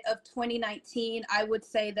 October hit of 2019, I would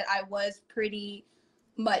say that I was pretty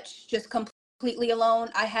much just completely alone.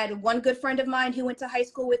 I had one good friend of mine who went to high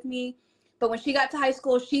school with me, but when she got to high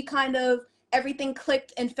school, she kind of, everything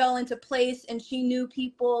clicked and fell into place, and she knew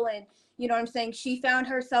people, and you know what I'm saying? She found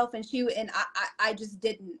herself, and I just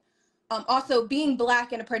didn't. Also, being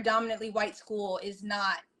Black in a predominantly white school is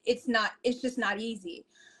not, it's just not easy.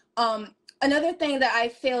 Um, Another thing that I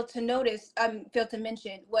failed to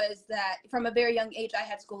mention, was that from a very young age, I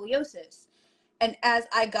had scoliosis. And as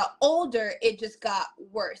I got older, it just got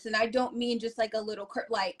worse. And I don't mean just like a little,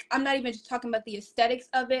 like, I'm not even just talking about the aesthetics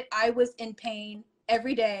of it. I was in pain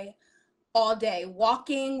every day, all day.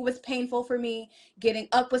 Walking was painful for me. Getting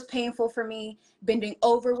up was painful for me. Bending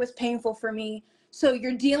over was painful for me. So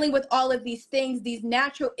you're dealing with all of these things, these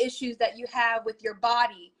natural issues that you have with your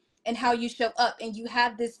body and how you show up. And you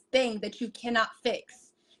have this thing that you cannot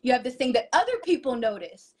fix. You have this thing that other people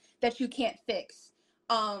notice that you can't fix.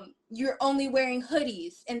 You're only wearing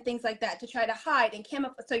hoodies and things like that to try to hide and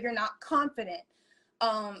camouflage, so you're not confident.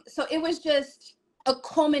 So it was just a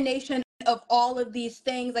culmination of all of these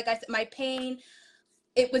things. Like I said, my pain,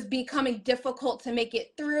 it was becoming difficult to make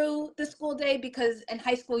it through the school day, because in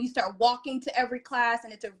high school you start walking to every class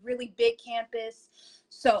and it's a really big campus.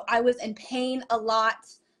 So I was in pain a lot.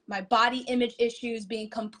 My body image issues, being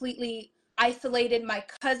completely isolated. My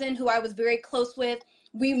cousin, who I was very close with,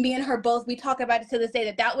 me and her both, we talk about it to this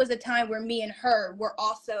day, that was a time where me and her were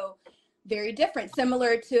also very different,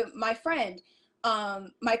 similar to my friend.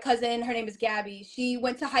 My cousin, her name is Gabby. She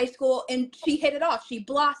went to high school and she hit it off. She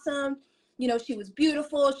blossomed. She was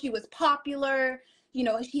beautiful. She was popular.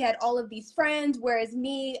 She had all of these friends. Whereas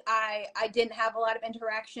me, I didn't have a lot of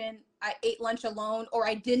interaction. I ate lunch alone, or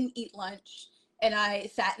I didn't eat lunch, and I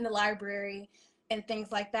sat in the library and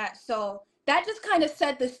things like that. So that just kind of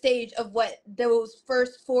set the stage of what those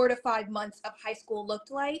first 4 to 5 months of high school looked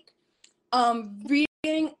like.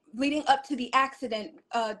 leading up to the accident,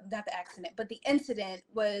 not the accident, but the incident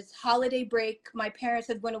was holiday break. My parents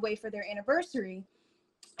had went away for their anniversary.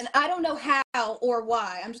 And I don't know how or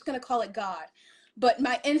why, I'm just going to call it God, but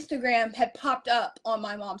my Instagram had popped up on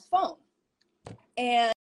my mom's phone.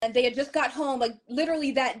 And they had just got home, like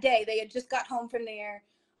literally that day, they had just got home from their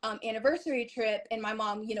anniversary trip. And my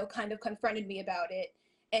mom, you know, kind of confronted me about it.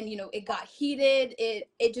 And, you know, it got heated.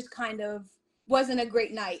 It just kind of wasn't a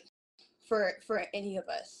great night for any of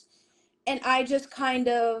us. And I just kind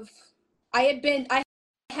of, I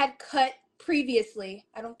had cut previously,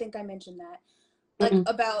 I don't think I mentioned that, like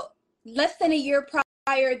about less than a year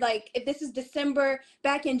prior, like if this is December,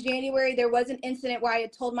 back in January, there was an incident where I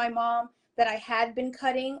had told my mom that I had been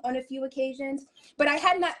cutting on a few occasions, but I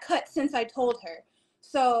had not cut since I told her.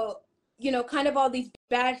 So, you know, kind of all these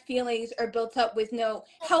bad feelings are built up with no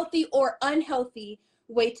healthy or unhealthy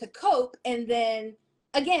way to cope. And then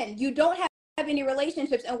again, you don't have any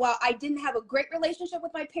relationships. And while I didn't have a great relationship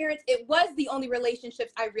with my parents, it was the only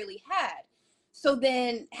relationships I really had. So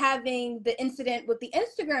then having the incident with the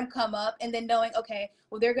Instagram come up and then knowing, okay,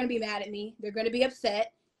 well, they're going to be mad at me. They're going to be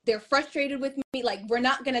upset. They're frustrated with me. Like, we're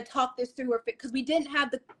not going to talk this through, because we didn't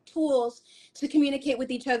have the tools to communicate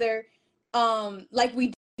with each other like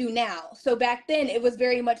we do now. So back then it was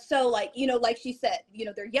very much so like, you know, like she said, you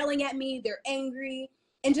know, they're yelling at me, they're angry,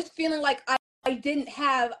 and just feeling like I didn't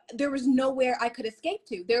have, there was nowhere I could escape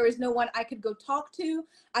to. There was no one I could go talk to.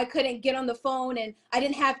 I couldn't get on the phone, and I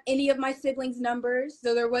didn't have any of my siblings' numbers.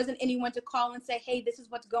 So there wasn't anyone to call and say, hey, this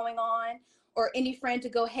is what's going on, or any friend to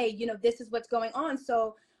go, hey, you know, this is what's going on.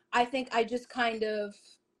 So I think I just kind of,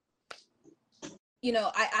 you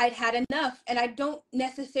know, I'd had enough. And I don't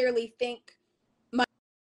necessarily think my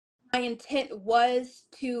intent was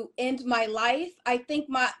to end my life. I think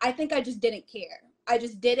I just didn't care. I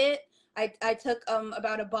just did it. I took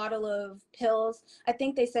about a bottle of pills. I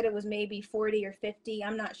think they said it was maybe 40 or 50.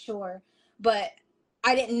 I'm not sure. But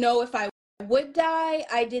I didn't know if I would die.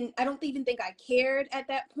 I don't even think I cared at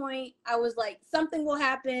that point. I was like, something will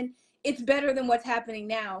happen. It's better than what's happening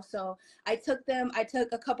now. So I took them. I took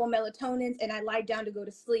a couple melatonins and I lied down to go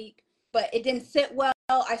to sleep. But it didn't sit well.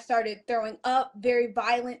 I started throwing up very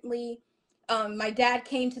violently. My dad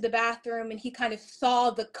came to the bathroom and he kind of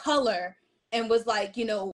saw the color and was like, you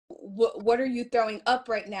know, what are you throwing up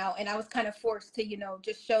right now? And I was kind of forced to, you know,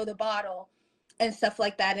 just show the bottle and stuff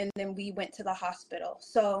like that. And then we went to the hospital.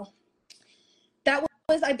 So that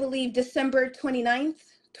was, I believe, December 29th,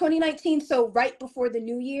 2019. So right before the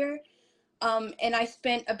new year. And I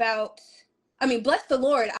spent about, I mean, bless the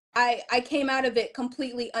Lord, I came out of it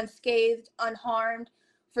completely unscathed, unharmed.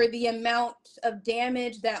 For the amount of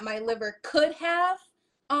damage that my liver could have,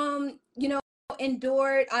 you know,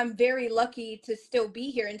 endured. I'm very lucky to still be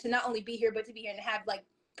here, and to not only be here, but to be here and have like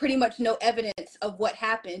pretty much no evidence of what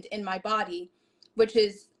happened in my body, which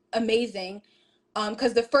is amazing.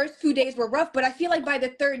 Because the first few days were rough, but I feel like by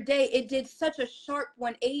the third day, it did such a sharp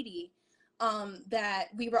 180 that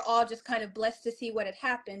we were all just kind of blessed to see what had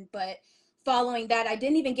happened. But following that, I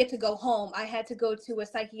didn't even get to go home. I had to go to a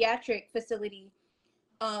psychiatric facility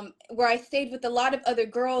where I stayed with a lot of other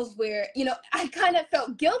girls where, you know, I kind of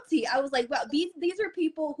felt guilty. I was like, wow, these are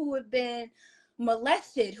people who have been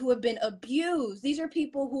molested, who have been abused. These are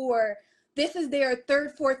people who are, this is their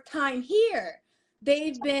third, fourth time here.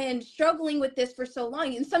 They've been struggling with this for so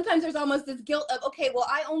long. And sometimes there's almost this guilt of, okay, well,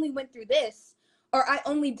 I only went through this, or I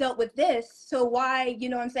only dealt with this. So why, you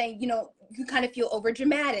know what I'm saying? You know, you kind of feel over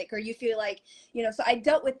dramatic, or you feel like, you know, so I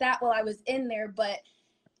dealt with that while I was in there. But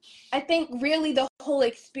I think really the whole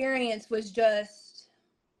experience was just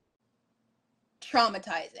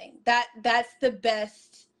traumatizing. That's the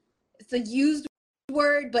best, it's a used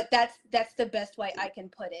word, but that's the best way I can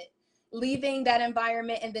put it. Leaving that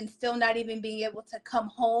environment and then still not even being able to come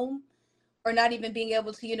home, or not even being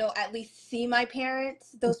able to, you know, at least see my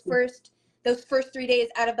parents. Those first 3 days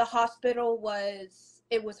out of the hospital was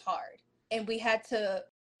hard. And we had to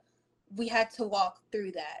walk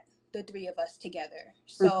through that, the three of us together.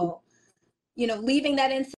 So, you know, leaving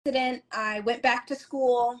that incident, I went back to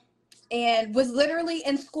school and was literally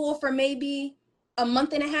in school for maybe a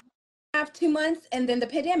month and a half, 2 months, and then the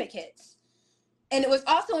pandemic hits. And it was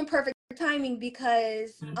also in perfect timing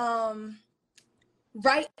because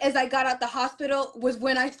right as I got out the hospital was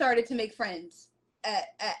when I started to make friends at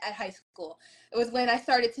high school. It was when I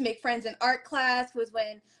started to make friends in art class, was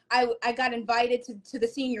when I got invited to the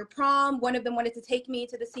senior prom. One of them wanted to take me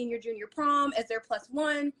to the senior junior prom as their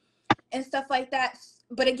 +1 and stuff like that.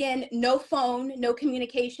 But again, no phone, no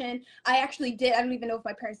communication. I actually did, I don't even know if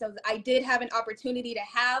my parents know this, I did have an opportunity to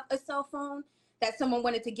have a cell phone that someone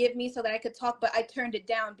wanted to give me so that I could talk, but I turned it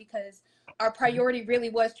down because our priority really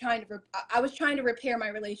was I was trying to repair my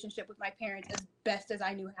relationship with my parents as best as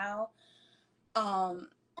I knew how.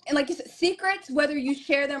 And like you said, secrets, whether you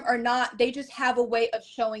share them or not, they just have a way of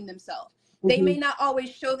showing themselves. They may not always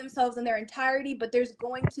show themselves in their entirety, but there's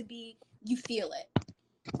going to be, you feel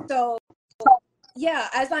it. So yeah,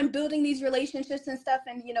 as I'm building these relationships and stuff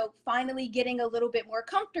and, you know, finally getting a little bit more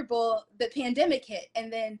comfortable, the pandemic hit,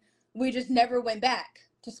 and then we just never went back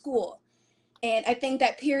to school. And I think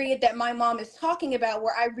that period that my mom is talking about,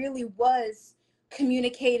 where I really was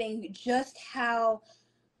communicating just how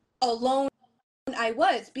alone I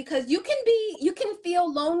was, because you can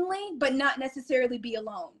feel lonely, but not necessarily be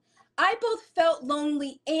alone. I both felt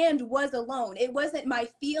lonely and was alone. It wasn't my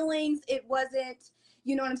feelings. It wasn't,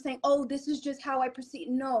 you know what I'm saying? Oh, this is just how I perceive.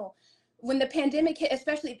 No, when the pandemic hit,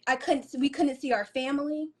 especially, we couldn't see our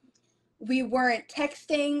family. We weren't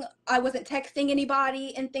texting. I wasn't texting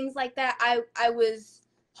anybody and things like that. I was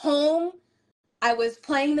home. I was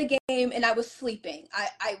playing the game and I was sleeping.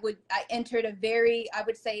 I entered I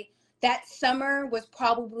would say that summer was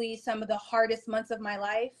probably some of the hardest months of my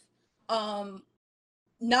life.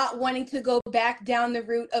 Not wanting to go back down the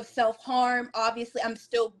route of self-harm. Obviously, I'm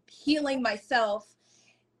still healing myself,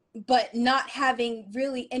 but not having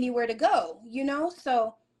really anywhere to go, you know?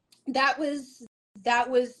 So that was,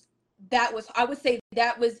 I would say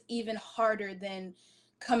that was even harder than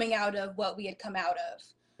coming out of what we had come out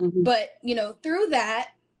of. But, you know, through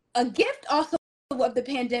that, a gift also of the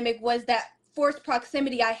pandemic was that forced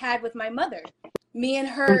proximity I had with my mother. Me and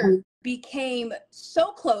her became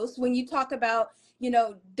so close. When you talk about, you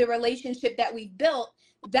know, the relationship that we built,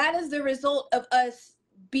 that is the result of us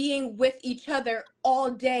being with each other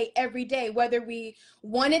all day, every day, whether we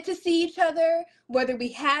wanted to see each other, whether we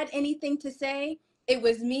had anything to say. It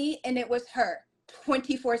was me and it was her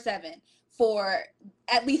 24/7 for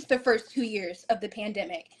at least the first 2 years of the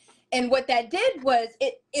pandemic. And what that did was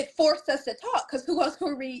it forced us to talk, because who else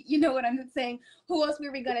were we, you know what I'm saying? Who else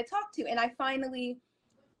were we going to talk to? And I finally,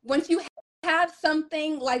 once you have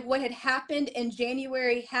something like what had happened in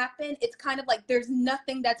January happen, it's kind of like there's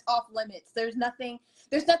nothing that's off limits. There's nothing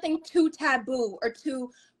too taboo or too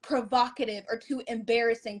provocative or too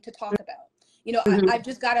embarrassing to talk about. You know, I've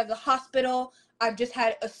just got out of the hospital. I've just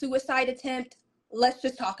had a suicide attempt. Let's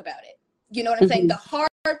just talk about it. You know what I'm saying? The hard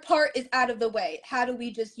part is out of the way. How do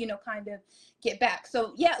we just, you know, kind of get back?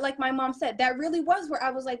 So yeah, like my mom said, that really was where I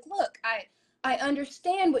was like, look, I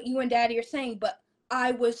understand what you and daddy are saying, but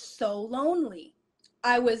I was so lonely.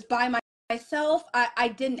 I was by myself. I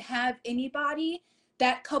didn't have anybody.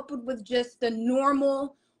 That, coupled with just the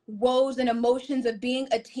normal woes and emotions of being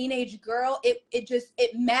a teenage girl, it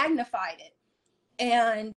magnified it.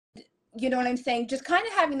 And you know what I'm saying? Just kind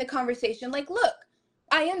of having the conversation like, look,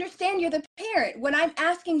 I understand you're the parent. When I'm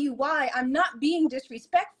asking you why, I'm not being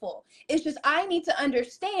disrespectful. It's just I need to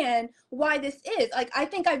understand why this is. Like, I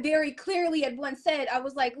think I very clearly at once said, I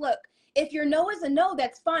was like, look, if your no is a no,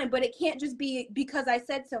 that's fine, but it can't just be because I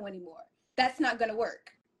said so anymore. That's not going to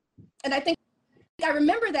work. And I think I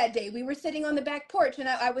remember that day we were sitting on the back porch and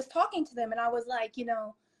I was talking to them and I was like, you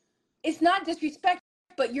know, it's not disrespect,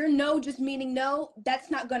 but your no just meaning no,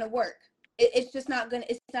 that's not going to work. It's not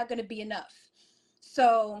going to be enough.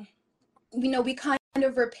 So, you know, we kind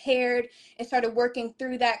of repaired and started working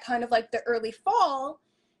through that kind of like the early fall.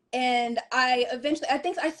 And I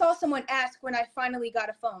think I saw someone ask when I finally got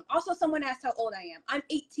a phone. Also, someone asked how old I am. I'm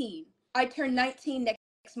 18. I turn 19 next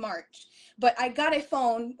March. But I got a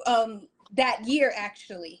phone that year,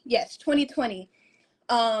 actually. Yes, 2020.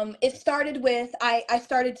 It started with, I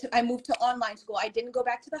moved to online school. I didn't go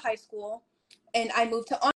back to the high school. And I moved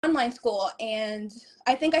to online school. And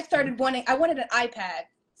I think I wanted an iPad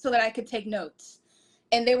so that I could take notes.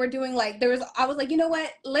 And they were doing like, I was like, you know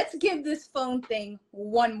what? Let's give this phone thing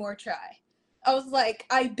one more try. I was like,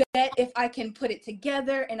 I bet if I can put it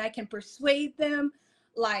together and I can persuade them,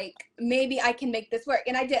 like maybe I can make this work.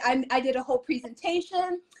 And I did a whole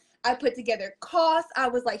presentation. I put together costs. I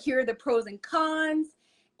was like, here are the pros and cons.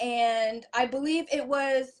 And I believe it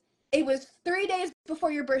was 3 days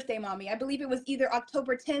before your birthday, mommy. I believe it was either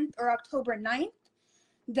October 10th or October 9th.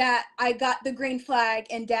 That I got the green flag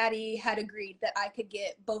and daddy had agreed that I could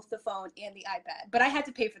get both the phone and the iPad, but I had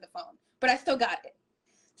to pay for the phone, but I still got it.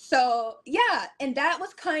 So yeah, and that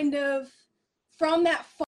was kind of from that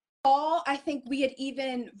fall, I think we had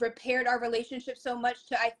even repaired our relationship so much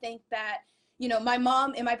to, I think that, you know, my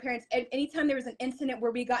mom and my parents, anytime there was an incident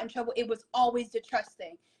where we got in trouble, it was always the trust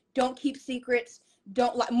thing. Don't keep secrets.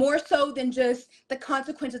 Don't lie. More so than just the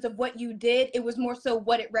consequences of what you did. It was more so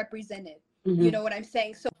what it represented. You know what I'm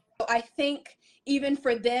saying? So I think even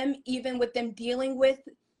for them, even with them dealing with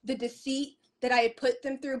the deceit that I had put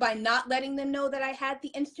them through by not letting them know that I had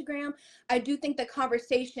the Instagram, I do think the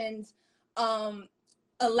conversations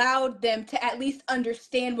allowed them to at least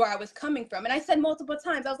understand where I was coming from. And I said multiple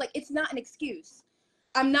times, I was like, it's not an excuse.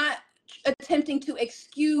 I'm not attempting to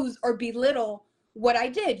excuse or belittle what I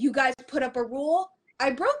did. You guys put up a rule,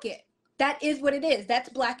 I broke it. That is what it is. That's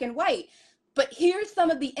black and white. But here's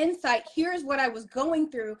some of the insight. Here's what I was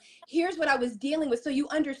going through. Here's what I was dealing with. So you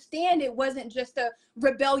understand it wasn't just a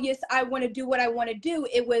rebellious, I want to do what I want to do.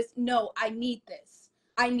 It was, no, I need this.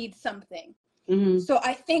 I need something. Mm-hmm. So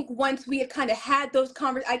I think once we had kind of had those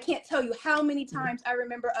conversations, I can't tell you how many times I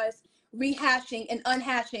remember us rehashing and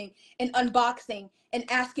unhashing and unboxing and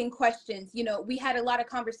asking questions. You know, we had a lot of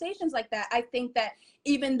conversations like that. I think that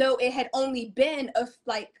even though it had only been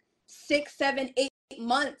like 6, 7, 8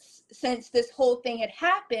 months since this whole thing had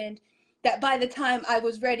happened, that by the time I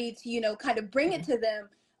was ready to, you know, kind of bring it to them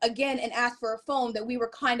again and ask for a phone, that we were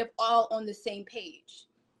kind of all on the same page.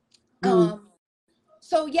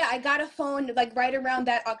 So yeah, I got a phone like right around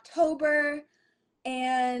that October.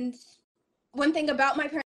 And one thing about my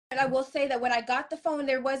parents, I will say that when I got the phone,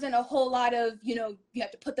 there wasn't a whole lot of, you know, you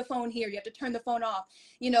have to put the phone here, you have to turn the phone off.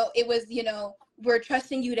 You know, it was, you know, we're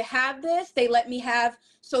trusting you to have this. They let me have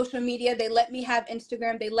social media. They let me have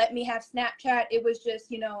Instagram. They let me have Snapchat. It was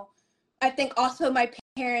just, you know, I think also my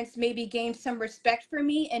parents maybe gained some respect for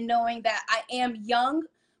me and knowing that I am young,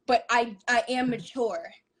 but I am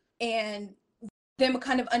mature, and them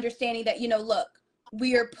kind of understanding that, you know, look,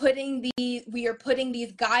 we are putting these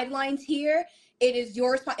guidelines here. It is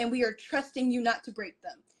your spot, and we are trusting you not to break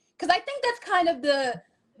them. Because I think that's kind of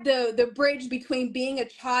the bridge between being a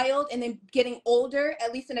child and then getting older,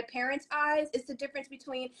 at least in a parent's eyes. It's the difference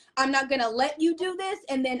between I'm not gonna let you do this,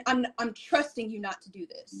 and then I'm trusting you not to do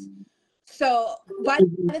this. So by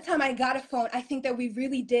the time I got a phone, I think that we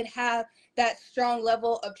really did have that strong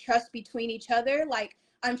level of trust between each other. Like,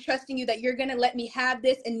 I'm trusting you that you're going to let me have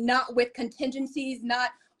this, and not with contingencies,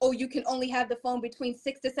 not, oh, you can only have the phone between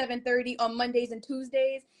 6 to 7:30 on Mondays and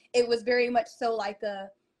Tuesdays. It was very much so like a,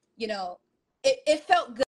 you know, it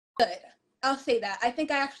felt good. I'll say that. I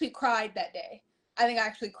think I actually cried that day. I think I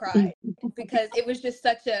actually cried because it was just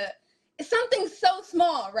something so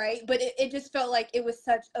small, right? But it just felt like it was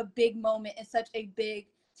such a big moment and such a big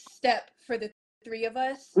step for the three of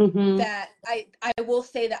us, that I will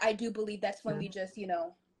say that I do believe that's when we just, you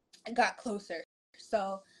know, got closer.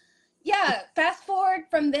 So yeah, fast forward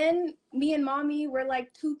from then, me and mommy were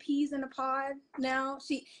like 2 peas in a pod now.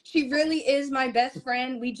 She really is my best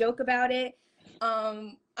friend. We joke about it.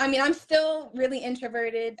 I mean, I'm still really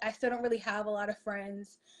introverted. I still don't really have a lot of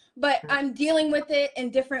friends, but I'm dealing with it in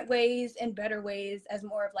different ways, in better ways, as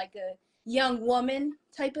more of like a young woman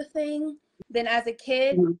type of thing than as a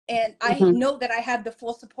kid. And I know that I have the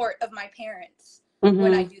full support of my parents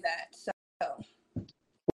when I do that. So.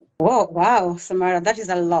 Oh, wow, Samara, that is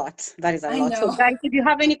a lot. That is a lot. So know. guys, if you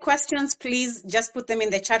have any questions, please just put them in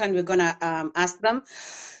the chat and we're gonna ask them.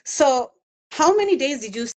 So how many days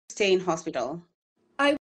did you stay in hospital?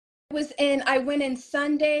 I went in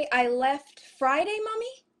Sunday. I left Friday, mommy.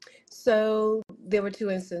 So there were 2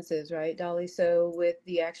 instances, right, Dolly? So with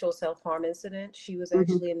the actual self-harm incident, she was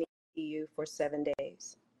actually in the EU for 7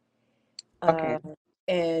 days. Okay.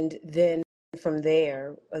 And then from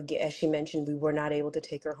there, again, as she mentioned, we were not able to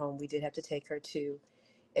take her home. We did have to take her to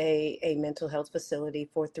a mental health facility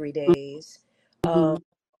for 3 days.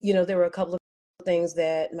 You know, there were a couple of things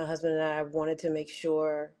that my husband and I wanted to make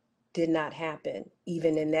sure did not happen,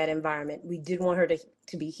 even in that environment. We did want her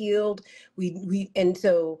to be healed.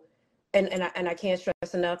 And I can't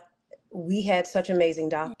stress enough, we had such amazing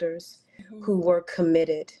doctors who were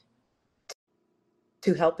committed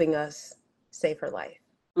to helping us save her life.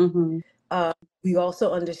 We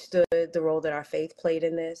also understood the role that our faith played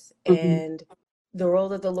in this, and the role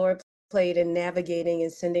that the Lord played in navigating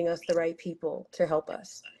and sending us the right people to help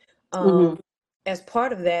us. As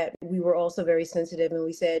part of that, we were also very sensitive, and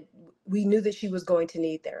we said we knew that she was going to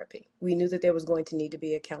need therapy. We knew that there was going to need to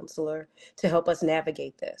be a counselor to help us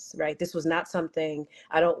navigate this, right? This was not something,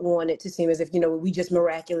 I don't want it to seem as if, you know, we just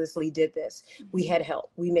miraculously did this. We had help.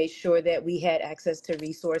 We made sure that we had access to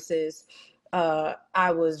resources.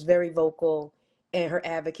 I was very vocal and her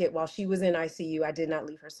advocate. While she was in ICU, I did not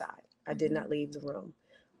leave her side. I did not leave the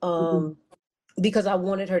room. Because I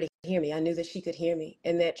wanted her to hear me. I knew that she could hear me,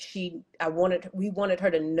 and that we wanted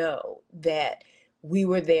her to know that we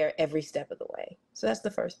were there every step of the way. So that's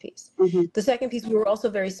the first piece. The second piece, we were also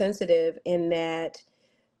very sensitive in that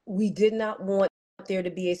we did not want there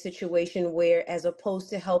to be a situation where, as opposed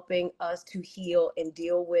to helping us to heal and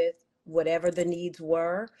deal with whatever the needs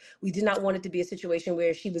were. We did not want it to be a situation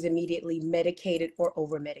where she was immediately medicated or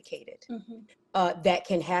over medicated. That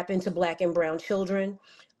can happen to Black and brown children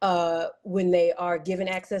when they are given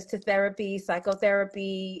access to therapy,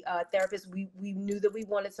 psychotherapy, therapists. We knew that we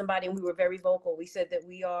wanted somebody, and we were very vocal. We said that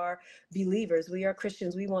we are believers, we are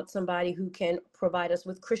Christians. We want somebody who can provide us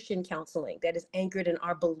with Christian counseling that is anchored in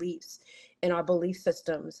our beliefs, in our belief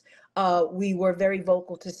systems. We were very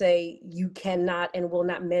vocal to say you cannot and will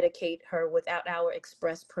not medicate her without our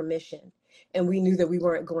express permission. And we knew that we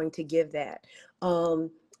weren't going to give that.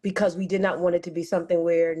 Because we did not want it to be something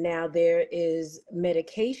where now there is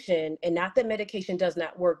medication, and not that medication does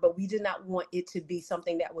not work, but we did not want it to be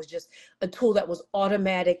something that was just a tool that was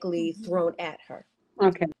automatically thrown at her.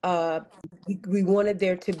 Okay. We wanted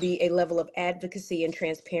there to be a level of advocacy and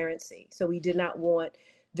transparency. So we did not want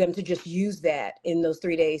them to just use that in those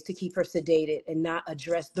 3 days to keep her sedated and not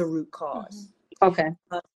address the root cause. Okay.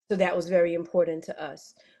 So that was very important to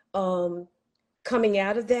us. Coming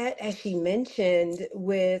out of that, as she mentioned,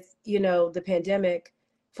 with, the pandemic,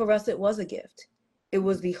 for us, it was a gift. It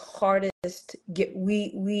was the hardest gift.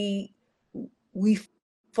 We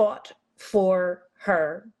fought for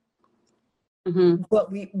her,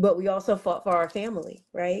 but we also fought for our family,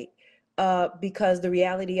 right? Because the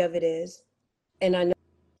reality of it is, and I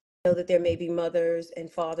know that there may be mothers and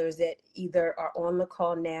fathers that either are on the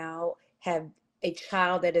call now, have a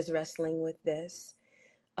child that is wrestling with this,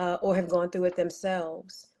 or have gone through it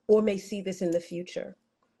themselves, or may see this in the future.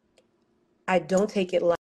 I don't take it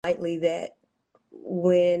lightly that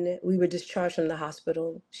when we were discharged from the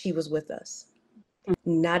hospital, she was with us.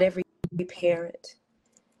 Not every parent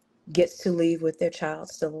gets to leave with their child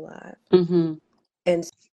still alive. And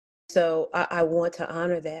so I want to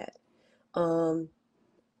honor that.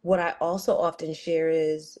 What I also often share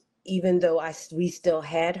is, even though we still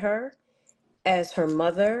had her as her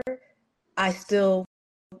mother, I still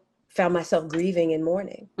found myself grieving and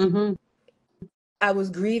mourning. I was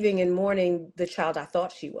grieving and mourning the child I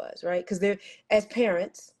thought she was, right? Because as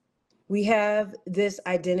parents, we have this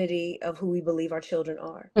identity of who we believe our children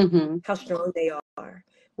are, how strong they are,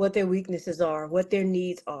 what their weaknesses are, what their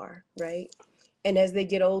needs are, right? And as they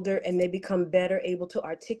get older and they become better able to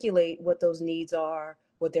articulate what those needs are,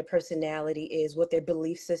 what their personality is, what their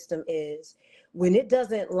belief system is, when it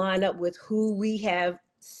doesn't line up with who we have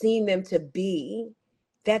seen them to be,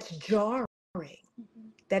 that's jarring.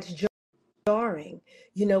 That's jarring.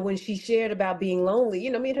 When she shared about being lonely,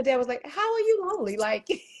 me and her dad was like, how are you lonely? Like,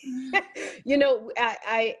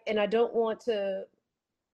 I don't want to,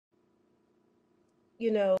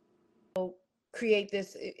 create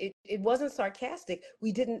this. It wasn't sarcastic.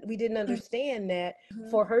 We didn't understand that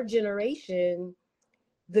for her generation,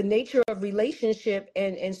 the nature of relationship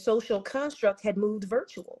and social construct had moved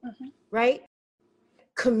virtual, right?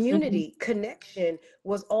 Community, connection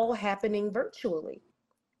was all happening virtually.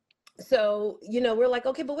 So, we're like,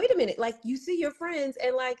 okay, but wait a minute. Like, you see your friends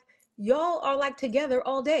and like, y'all are like together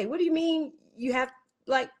all day. What do you mean you have,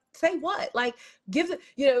 like, say what? Like, give the,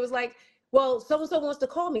 it was like, well, so-and-so wants to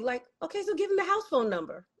call me. Like, okay, so give them the house phone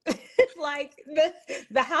number. Like,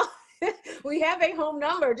 the house, we have a home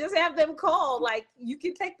number. Just have them call. Like, you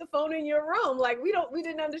can take the phone in your room. Like, we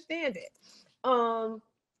didn't understand it.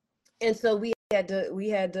 And so we had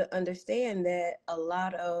to understand that a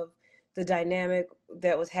lot of the dynamic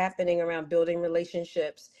that was happening around building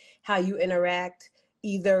relationships, how you interact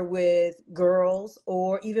either with girls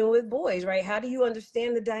or even with boys, right? How do you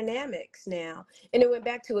understand the dynamics now? And it went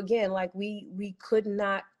back to, again, like we could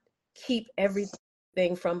not keep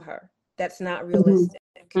everything from her. That's not realistic.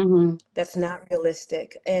 That's not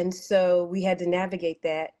realistic. And so we had to navigate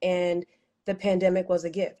that. And the pandemic was a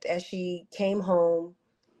gift. As she came home,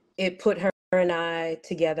 it put her and I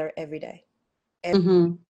together every day.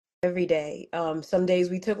 Every day. Some days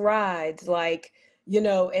we took rides, like,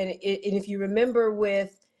 and if you remember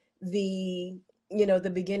with the,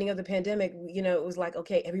 the beginning of the pandemic, it was like,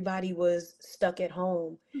 okay, everybody was stuck at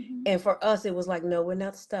home. And for us, it was like, no, we're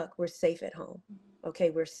not stuck. We're safe at home.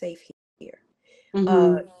 Okay, we're safe here.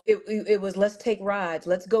 It was, let's take rides.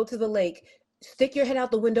 Let's go to the lake. Stick your head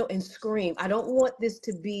out the window and scream. I don't want this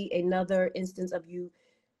to be another instance of you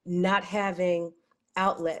not having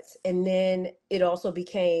outlets. And then it also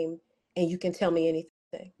became, and you can tell me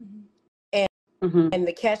anything. And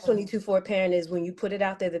the catch-22 for a parent is, when you put it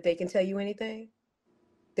out there that they can tell you anything,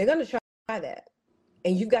 they're going to try that.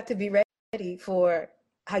 And you've got to be ready for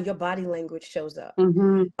how your body language shows up.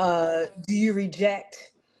 Do you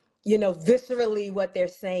reject, viscerally what they're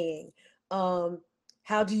saying?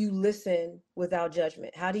 How do you listen without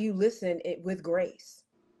judgment? How do you listen with grace?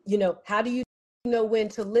 How do you know when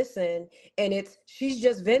to listen, and she's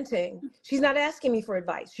just venting. She's not asking me for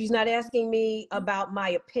advice. She's not asking me about my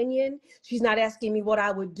opinion. She's not asking me what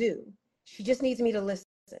I would do. She just needs me to listen.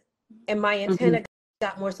 And my antenna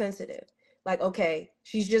got more sensitive. Like, okay,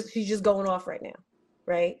 she's just going off right now,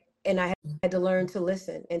 right? And I had to learn to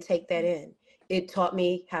listen and take that in. It taught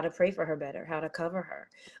me how to pray for her better, how to cover her.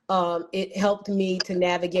 It helped me to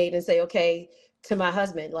navigate and say, okay, to my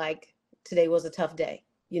husband, like, today was a tough day,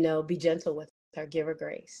 be gentle with her, give her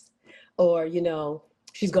grace. Or,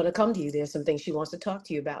 she's going to come to you. There's some things she wants to talk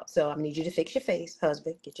to you about. So I need you to fix your face,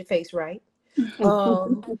 husband, get your face right.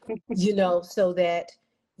 So that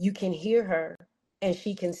you can hear her and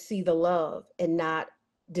she can see the love and not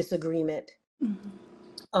disagreement.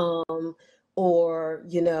 Or,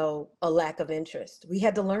 a lack of interest. We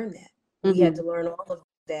had to learn that. We had to learn all of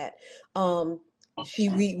that.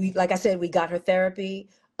 We like I said, we got her therapy.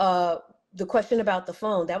 The question about the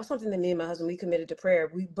phone, that was something that me and my husband, we committed to prayer.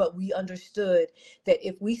 But we understood that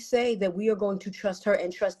if we say that we are going to trust her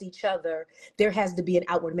and trust each other, there has to be an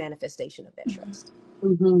outward manifestation of that trust.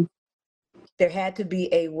 There had to be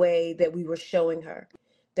a way that we were showing her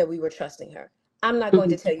that we were trusting her. I'm not going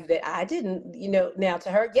to tell you that I didn't, now to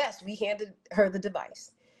her, yes, we handed her the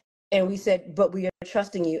device and we said, but we are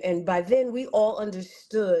trusting you. And by then we all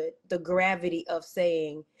understood the gravity of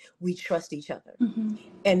saying we trust each other.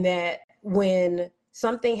 And that when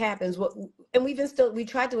something happens, and we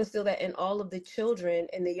tried to instill that in all of the children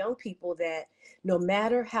and the young people, that no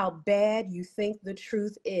matter how bad you think the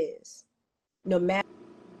truth is, no matter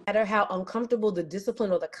how uncomfortable the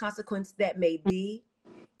discipline or the consequence that may be,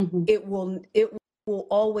 it will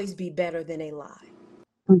always be better than a lie,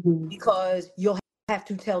 because you'll have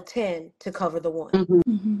to tell 10 to cover the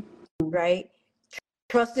one, right?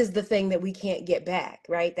 Trust is the thing that we can't get back,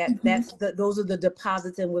 right? Those are the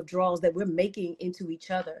deposits and withdrawals that we're making into each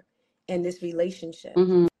other in this relationship.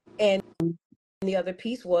 And the other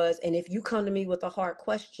piece was, and if you come to me with a hard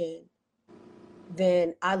question,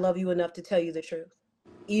 then I love you enough to tell you the truth,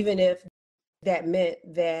 even if that meant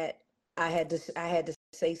that I had to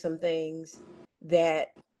say some things that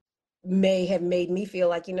may have made me feel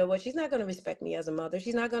like, she's not going to respect me as a mother.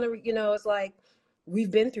 She's not going to, it's like,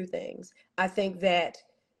 we've been through things. I think that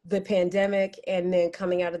the pandemic and then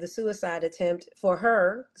coming out of the suicide attempt for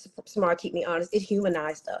her, Smart, keep me honest, it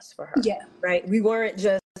humanized us for her. Yeah. Right. We weren't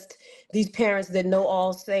just these parents that know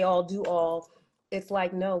all, say all, do all. It's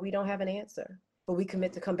like, no, we don't have an answer, but we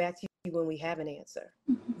commit to come back to you when we have an answer.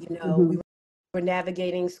 We're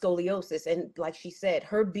navigating scoliosis. And like she said,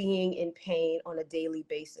 her being in pain on a daily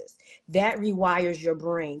basis, that rewires your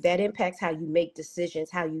brain. That impacts how you make decisions,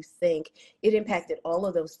 how you think. It impacted all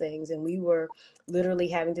of those things. And we were literally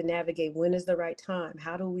having to navigate, when is the right time?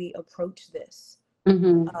 How do we approach this?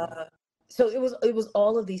 So it was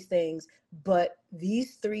all of these things. But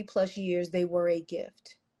these 3+ years, they were a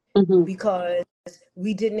gift, because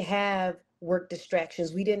we didn't have work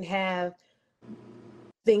distractions. We didn't have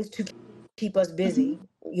things to keep us busy,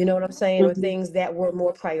 you know what I'm saying, or things that were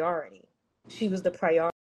more priority. She was the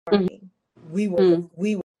priority. We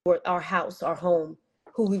were our house, our home,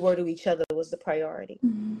 who we were to each other was the priority,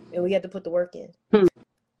 and we had to put the work in.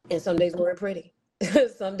 And some days weren't pretty.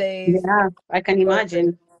 Some days, yeah, I can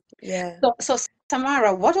imagine. Yeah. So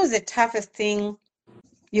Samara, what was the toughest thing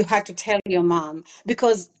you had to tell your mom?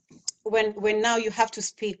 Because when now you have to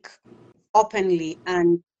speak openly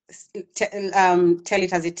and tell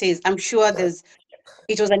it as it is, I'm sure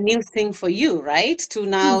it was a new thing for you, right? To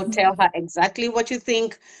now tell her exactly what you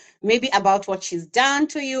think, maybe about what she's done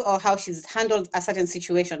to you or how she's handled a certain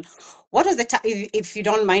situation. What was if you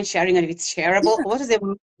don't mind sharing, and if it's shareable,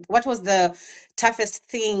 what was the toughest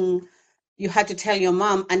thing you had to tell your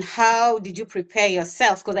mom, and how did you prepare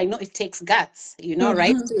yourself? Because I know it takes guts,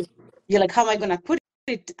 right? You're like, how am I going to put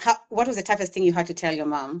it? What was the toughest thing you had to tell your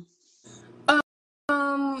mom?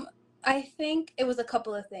 I think it was a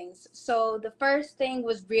couple of things. So the first thing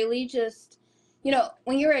was really just,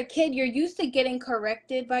 when you're a kid, you're used to getting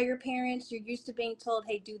corrected by your parents. You're used to being told,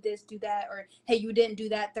 hey, do this, do that, or hey, you didn't do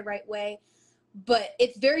that the right way. But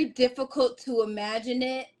it's very difficult to imagine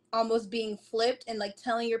it almost being flipped and like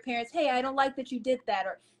telling your parents, hey, I don't like that you did that.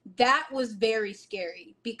 Or that was very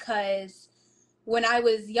scary, because when I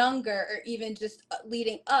was younger, or even just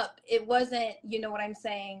leading up, it wasn't, you know what I'm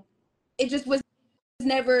saying? It just was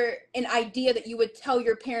never an idea that you would tell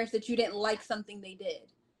your parents that you didn't like something they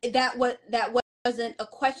did. That wasn't a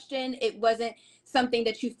question. It wasn't something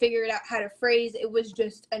that you figured out how to phrase. It was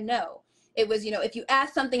just a no. It was, if you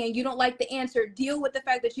ask something and you don't like the answer, deal with the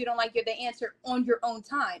fact that you don't like the answer on your own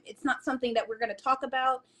time. It's not something that we're going to talk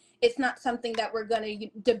about. It's not something that we're going to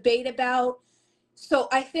debate about. So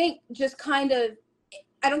I think just kind of,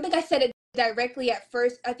 I don't think I said it directly at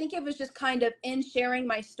first. I think it was just kind of in sharing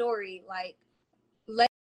my story, like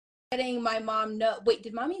letting my mom know. Wait,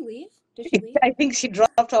 did mommy leave? Did she leave? I think she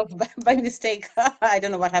dropped off by mistake. I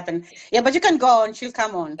don't know what happened. Yeah, but you can go on. She'll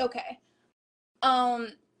come on. Okay.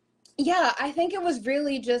 Yeah, I think it was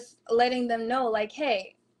really just letting them know, like,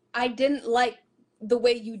 hey, I didn't like the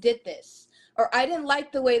way you did this, or I didn't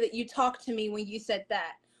like the way that you talked to me when you said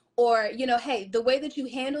that, or, you know, hey, the way that you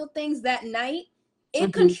handled things that night,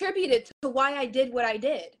 it contributed to why I did what I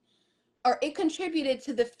did, or it contributed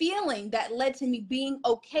to the feeling that led to me being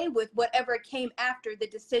okay with whatever came after the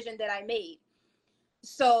decision that I made.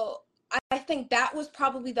 So I think that was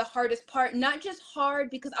probably the hardest part, not just hard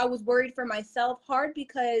because I was worried for myself, hard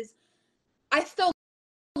because I still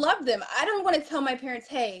love them. I don't want to tell my parents,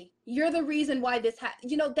 hey, you're the reason why this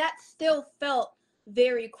happened. You know, that still felt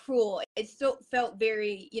very cruel. It still felt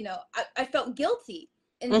very, you know, I felt guilty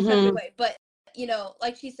in such a way. But, you know,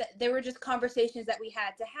 like she said, there were just conversations that we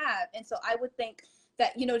had to have. And so I would think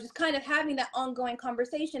that, you know, just kind of having that ongoing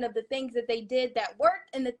conversation of the things that they did that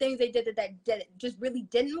worked and the things they did that just really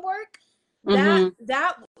didn't work,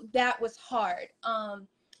 that was hard.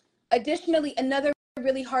 Additionally, another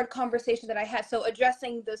really hard conversation that I had, so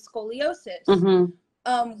addressing the scoliosis,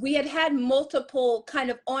 we had multiple kind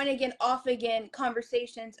of on again, off again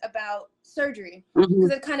conversations about surgery, because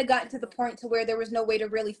it kind of gotten to the point to where there was no way to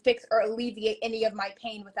really fix or alleviate any of my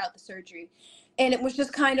pain without the surgery. And it was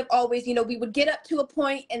just kind of always, you know, we would get up to a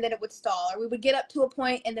point and then it would stall, or we would get up to a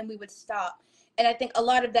point and then we would stop. And I think a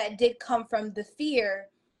lot of that did come from the fear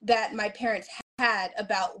that my parents had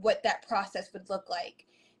about what that process would look like.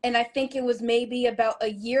 And I think it was maybe about a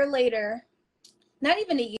year later, not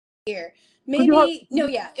even a year, maybe, no,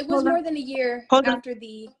 yeah, it was more than a year after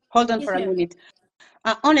the... Hold on for a minute.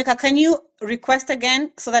 Onika, can you request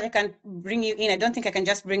again so that I can bring you in? I don't think I can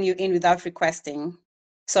just bring you in without requesting.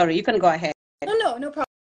 Sorry, you can go ahead. No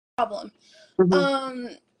problem.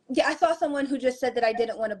 Yeah, I saw someone who just said that I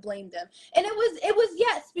didn't want to blame them. And it was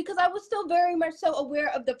yes, because I was still very much so aware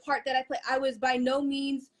of the part that I played. I was by no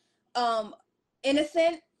means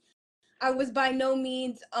innocent. I was by no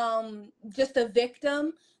means just a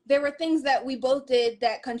victim. There were things that we both did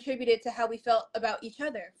that contributed to how we felt about each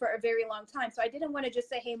other for a very long time. So I didn't want to just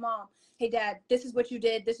say, hey, mom, hey, dad, this is what you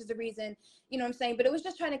did. This is the reason, you know what I'm saying? But it was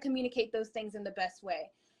just trying to communicate those things in the best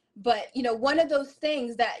way. But, you know, one of those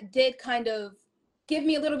things that did kind of give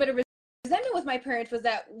me a little bit of resentment with my parents was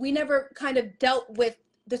that we never kind of dealt with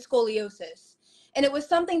the scoliosis. And it was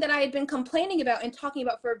something that I had been complaining about and talking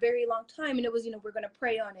about for a very long time. And it was, you know, we're going to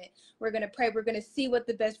pray on it. We're going to pray. We're going to see what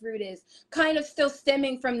the best route is. Kind of still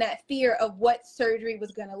stemming from that fear of what surgery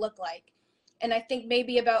was going to look like. And I think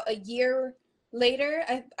maybe about a year later,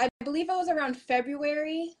 I believe it was around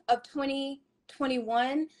February of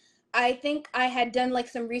 2021, I think I had done like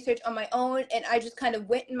some research on my own. And I just kind of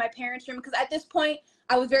went in my parents' room because at this point,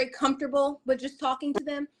 I was very comfortable with just talking to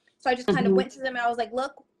them. So I just kind of went to them and I was like,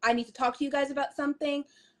 look, I need to talk to you guys about something.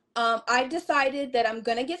 I decided that I'm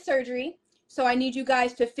going to get surgery. So I need you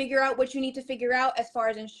guys to figure out what you need to figure out as far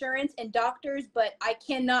as insurance and doctors, but I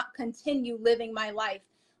cannot continue living my life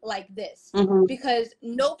like this because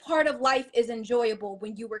no part of life is enjoyable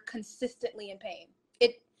when you were consistently in pain.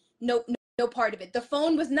 No part of it. The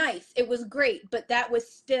phone was nice. It was great, but that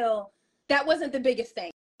wasn't the biggest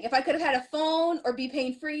thing. If I could have had a phone or be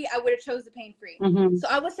pain-free, I would have chose the pain-free. So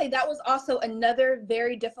I would say that was also another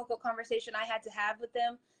very difficult conversation I had to have with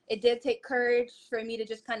them. It did take courage for me to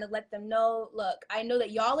just kind of let them know, look, I know that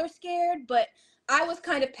y'all are scared, but I was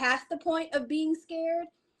kind of past the point of being scared.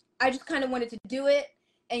 I just kind of wanted to do it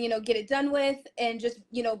and, you know, get it done with and just,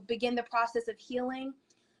 you know, begin the process of healing.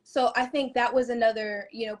 So I think that was another,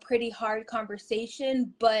 you know, pretty hard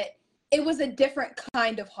conversation, but it was a different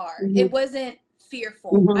kind of hard. It wasn't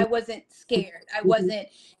fearful. I wasn't scared. I wasn't,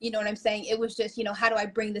 you know what I'm saying? It was just, you know, how do I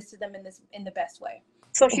bring this to them in the best way?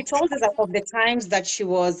 So she told us of the times that she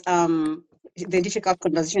was the difficult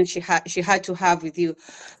conversation she had to have with you.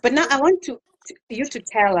 But now I want you to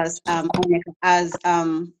tell us, Onika,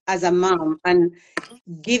 as a mom, and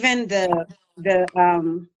given the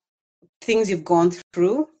things you've gone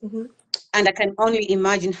through, and I can only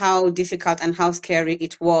imagine how difficult and how scary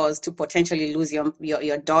it was to potentially lose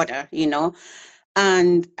your daughter, you know.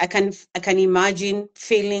 And I can imagine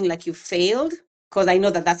feeling like you failed, because I know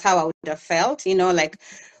that's how I would have felt, you know, like,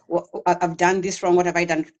 I've done this wrong. What have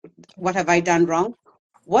I done wrong?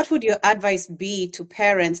 What would your advice be to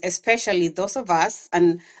parents, especially those of us,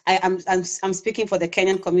 and I'm speaking for the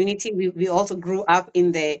Kenyan community, we also grew up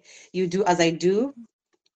in the you do as I do,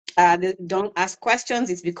 don't ask questions,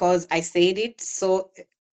 it's because I said it. So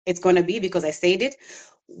it's going to be because I said it.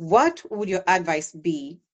 What would your advice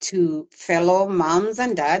be to fellow moms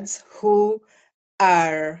and dads who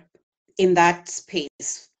are in that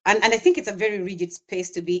space? And I think it's a very rigid space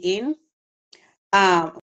to be in.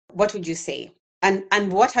 Um, what would you say?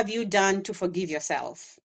 And what have you done to forgive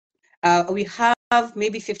yourself? We have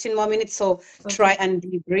maybe 15 more minutes, so try Okay. and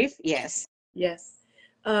be brief. Yes. Yes.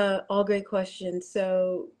 All great questions.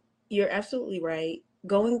 So you're absolutely right.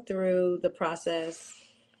 Going through the process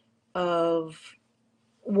of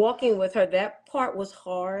walking with her, that part was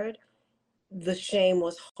hard. The shame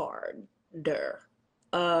was harder.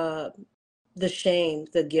 Uh, the shame,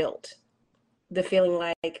 the guilt, the feeling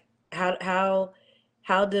like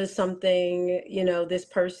how does something, this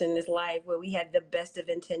person, this life where we had the best of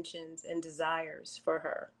intentions and desires for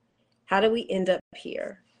her, how do we end up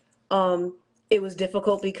here? Um, it was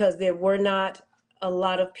difficult because there were not a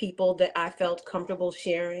lot of people that I felt comfortable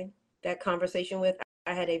sharing that conversation with.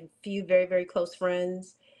 I had a few very, very close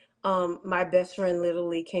friends. My best friend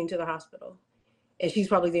literally came to the hospital, and she's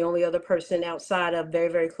probably the only other person outside of very,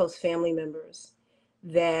 very close family members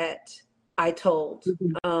that I told.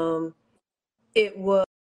 Mhm. It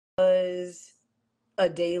was a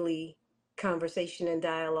daily conversation and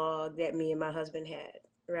dialogue that me and my husband had,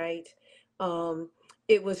 right? Um,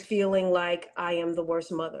 it was feeling like I am the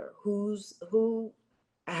worst mother.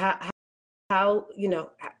 How,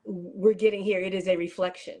 we're getting here. It is a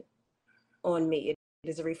reflection on me. It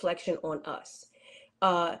is a reflection on us.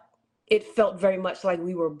 Uh, it felt very much like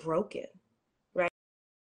we were broken, right?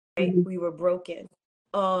 Mhm. We were broken.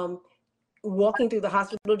 Um, Walking through the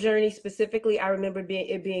hospital journey specifically, I remember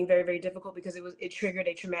it being very, very difficult because it triggered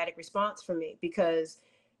a traumatic response for me, because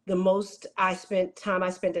the most time I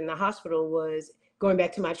spent in the hospital was going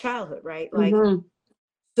back to my childhood, right? Like, Mhm.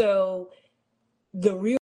 so the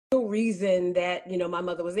real reason that, my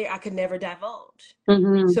mother was there, I could never divulge.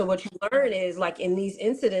 Mhm. So what you learn is, like, in these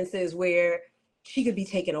incidences where she could be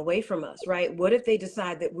taken away from us, right? What if they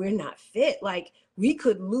decide that we're not fit? Like, we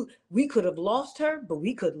could have lost her, but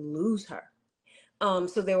we could lose her.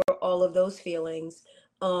 So there were all of those feelings.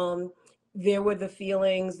 Um, there were the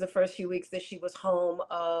feelings the first few weeks that she was home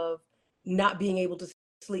of not being able to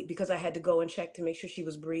sleep because I had to go and check to make sure she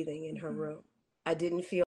was breathing in her room. I didn't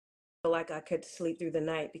feel like I could sleep through the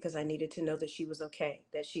night because I needed to know that she was okay,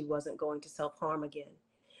 that she wasn't going to self-harm again.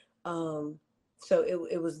 Um, so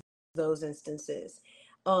it was those instances.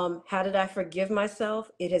 How did I forgive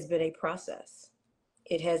myself? It has been a process.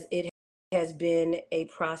 It has been a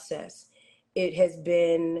process. It has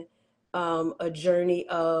been a journey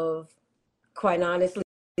of, quite honestly,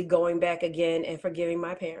 going back again and forgiving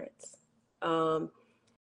my parents. Um,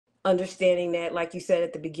 Understanding that, like you said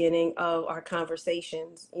at the beginning of our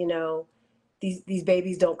conversations, these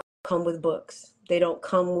babies don't come with books. They don't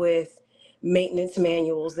come with maintenance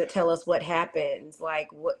manuals that tell us what happens.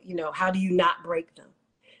 Like, what, how do you not break them?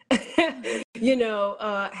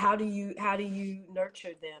 How do you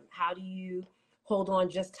nurture them? How do you hold on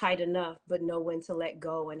just tight enough but know when to let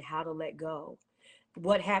go and how to let go?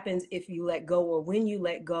 What happens if you let go, or when you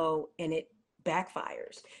let go and it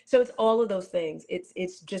backfires? So it's all of those things.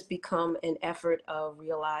 It's just become an effort of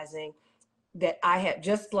realizing that I had,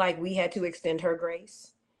 just like we had to extend her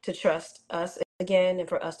grace to trust us again and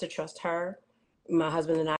for us to trust her, my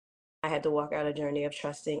husband and I had to walk out a journey of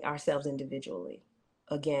trusting ourselves individually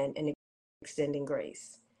again and extending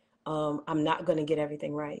grace. I'm not going to get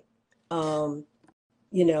everything right. Um,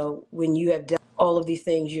 when you have done all of these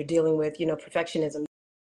things you're dealing with, perfectionism,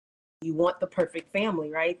 you want the perfect family,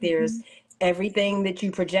 right? There's everything that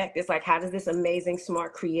you project. It's like, how does this amazing,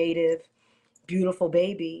 smart, creative, beautiful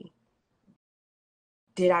baby,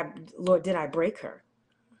 Lord, did I break her?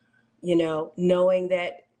 Knowing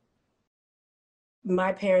that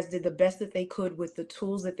my parents did the best that they could with the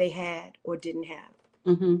tools that they had or didn't have.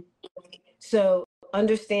 Mhm. So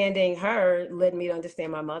understanding her led me to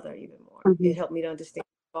understand my mother even more. It Mhm. helped me to understand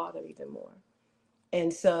my father even more.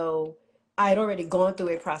 And so I had already gone through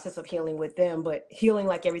a process of healing with them, but healing,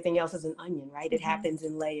 like everything else, is an onion, right? It happens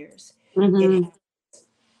in layers. It Mhm.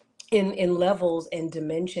 in levels and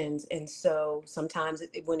dimensions. And so sometimes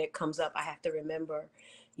when it comes up, I have to remember,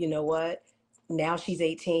 you know what? Now she's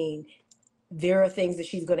 18. There are things that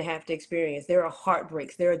she's going to have to experience. There are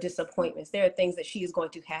heartbreaks. There are disappointments. There are things that she is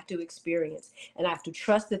going to have to experience. And I have to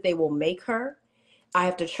trust that they will make her. I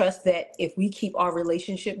have to trust that if we keep our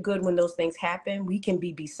relationship good when those things happen, we can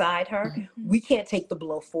be beside her. We can't take the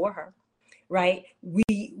blow for her, right?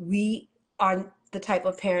 We are the type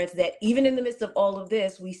of parents that, even in the midst of all of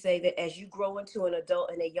this, we say that as you grow into an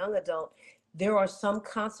adult and a young adult, there are some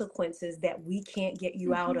consequences that we can't get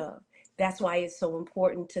you out of. That's why it's so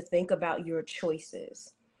important to think about your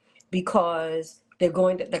choices. because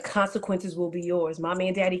the consequences will be yours. Mommy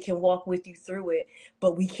and daddy can walk with you through it,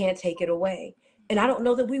 but we can't take it away. And I don't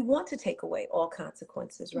know that we want to take away all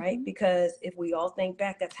consequences, right? Mhm. Because if we all think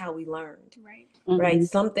back, that's how we learned, Right. right?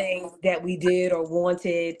 Something that we did or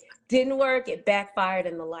wanted didn't work, it backfired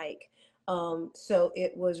and the like. So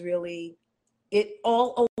it was really,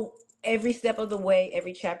 every step of the way,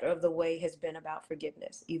 every chapter of the way has been about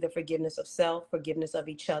forgiveness, either forgiveness of self, forgiveness of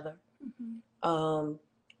each other, Mhm.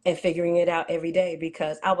 And figuring it out every day.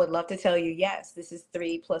 Because I would love to tell you, yes, this is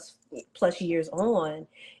 3+ years on,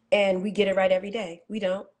 and we get it right every day. We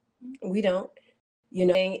don't,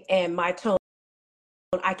 and my tone,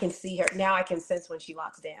 I can see her now. I can sense when she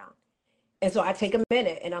locks down. And so I take a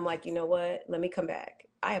minute and I'm like, you know what? Let me come back.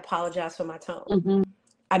 I apologize for my tone. Mm-hmm.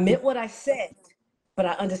 I meant what I said, but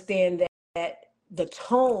I understand that the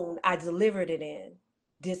tone I delivered it in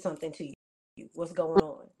did something to you. What's going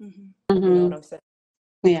on? Mm-hmm. You know what I'm saying?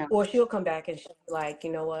 Yeah. Or she'll come back and she'll be like,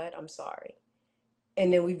 you know what? I'm sorry.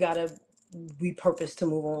 And then we've got to repurpose to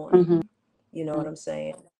move on. Mm-hmm. You know what I'm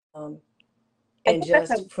saying? I And think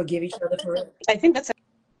that's just forgive each other for it. I think that's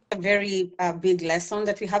a very big lesson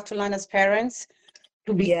that we have to learn as parents,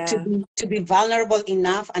 to be vulnerable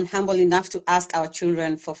enough and humble enough to ask our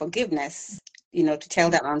children for forgiveness. To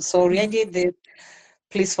tell them, I'm sorry I did this.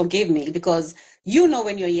 Please forgive me, because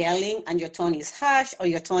when you're yelling and your tone is harsh or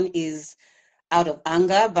your tone is out of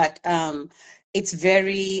anger, but it's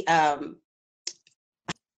very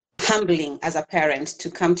humbling as a parent to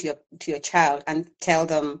come to your child and tell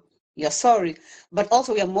them you're sorry, but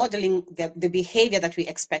also we are modeling the behavior that we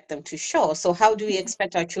expect them to show. So how do we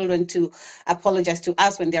expect our children to apologize to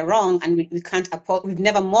us when they're wrong, and we can't we've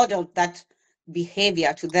never modeled that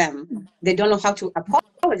behavior to them. They don't know how to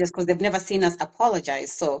apologize because they've never seen us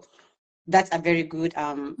apologize. So that's a very good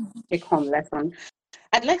take home lesson.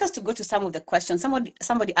 I'd like us to go to some of the questions.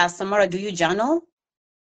 Somebody asked, Samara, do you journal?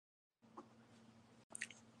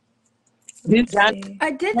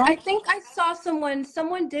 I did. I think I saw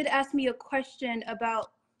someone did ask me a question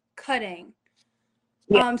about cutting.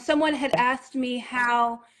 Yeah. Someone had asked me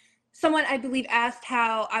someone I believe asked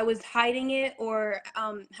how I was hiding it, or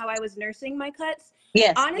how I was nursing my cuts.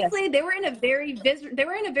 Yes. Honestly, they were in a very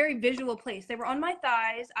visual place. They were on my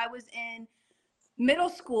thighs. I was in middle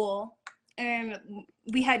school and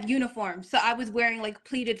we had uniforms. So I was wearing like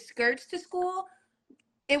pleated skirts to school.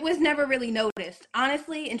 It was never really noticed,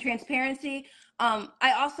 honestly. In transparency,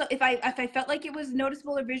 I also, if I felt like it was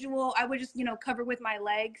noticeable or visual, I would just cover with my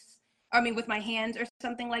legs, with my hands or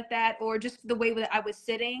something like that, or just the way that I was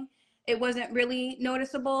sitting. It wasn't really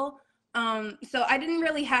noticeable, so I didn't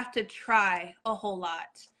really have to try a whole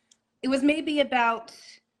lot. It was maybe about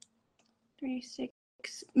 3,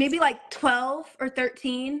 6, maybe like 12 or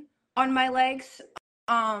 13 on my legs.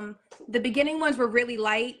 The beginning ones were really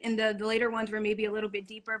light, and the later ones were maybe a little bit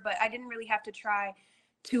deeper, but I didn't really have to try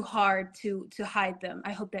too hard to hide them.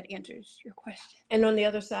 I hope that answers your question. And on the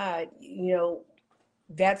other side,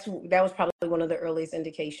 that was probably one of the earliest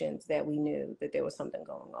indications that we knew that there was something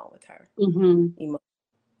going on with her. Mm-hmm.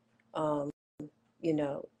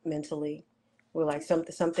 Mentally, we're like,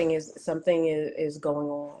 something is going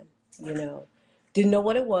on. Didn't know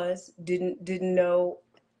what it was. Didn't know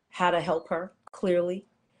how to help her clearly.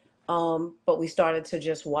 But we started to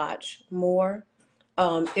just watch more.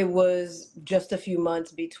 It was just a few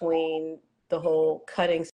months between the whole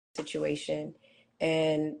cutting situation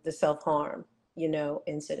and the self-harm,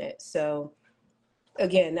 incident. So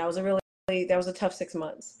again, that was a tough 6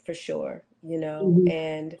 months for sure, Mm-hmm.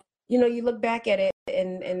 and you look back at it,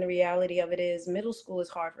 and the reality of it is middle school is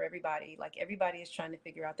hard for everybody. Like, everybody is trying to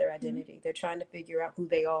figure out their identity. They're trying to figure out who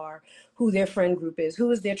they are, who their friend group is, who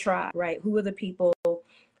is their tribe, right? Who are the people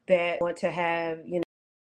that want to have,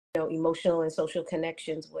 emotional and social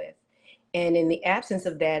connections with. And in the absence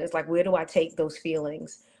of that, it's like, where do I take those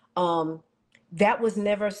feelings? That was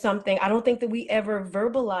never something, I don't think that we ever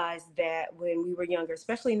verbalized that when we were younger,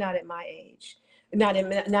 especially not at my age, not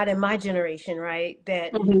in my generation, right?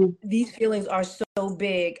 That Mm-hmm. these feelings are so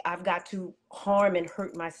big, I've got to harm and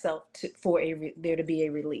hurt myself for there to be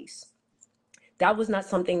a release. That was not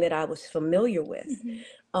something that I was familiar with.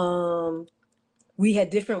 We had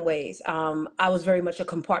different ways. I was very much a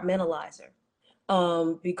compartmentalizer,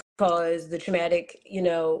 because the traumatic,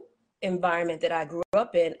 environment that I grew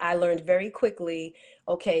up in, I learned very quickly,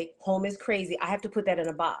 okay, home is crazy. I have to put that in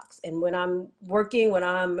a box. And when I'm working, when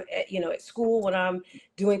I'm at school, when I'm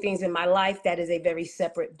doing things in my life, that is a very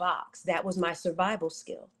separate box. That was my survival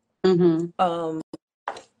skill. Mm-hmm.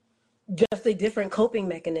 Just a different coping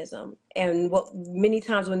mechanism. And what many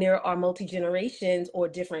times when there are multi-generations or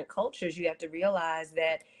different cultures, you have to realize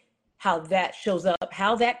that how that shows up,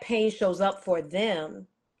 how that pain shows up for them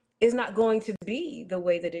is not going to be the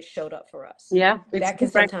way that it showed up for us. Yeah, it's That can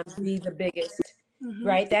different. sometimes be the biggest, Mhm.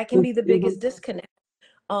 right? That can be the Mhm. biggest disconnect.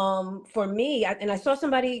 For me, and I saw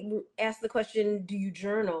somebody ask the question, do you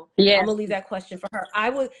journal? I'm Yes. gonna leave that question for her.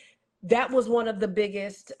 That was one of the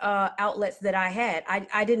biggest outlets that I had.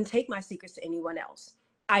 I didn't take my secrets to anyone else.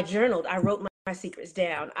 I journaled. I wrote my secrets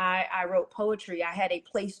down. I wrote poetry. I had a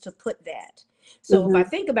place to put that. So if I Mhm.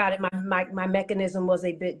 think about it, my mechanism was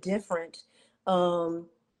a bit different. And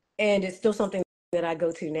it's still something that I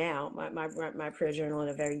go to now, my prayer journal, in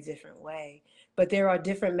a very different way. But there are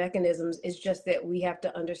different mechanisms. It's just that we have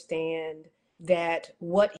to understand that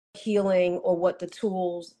what healing, or what the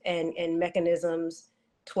tools and mechanisms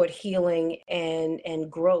toward healing and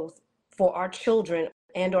growth for our children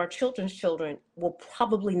and our children's children will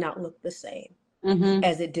probably not look the same Mhm.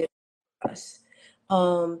 as it did for us.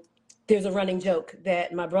 There's a running joke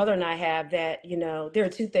that my brother and I have that, there are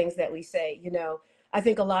two things that we say. I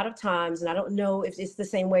think a lot of times, and I don't know if it's the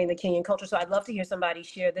same way in the Kenyan culture, so I'd love to hear somebody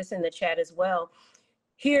share this in the chat as well.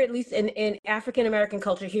 Here, at least in African American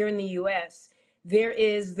culture, here in the US, there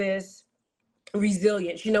is this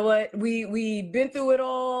resilience. You know what? We've been through it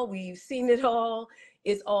all, we've seen it all,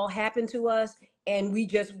 it's all happened to us, and we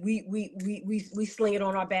sling it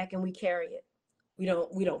on our back and we carry it. We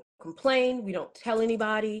don't complain, we don't tell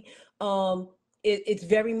anybody. It's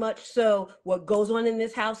very much so, what goes on in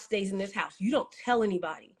this house stays in this house. You don't tell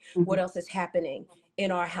anybody what Mhm. else is happening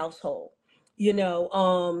in our household.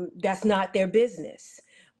 That's not their business.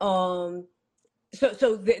 There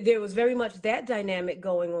was very much that dynamic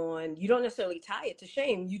going on. You don't necessarily tie it to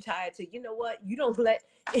shame. You tie it to, what, you don't let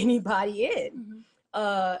anybody in.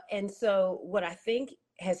 And so what I think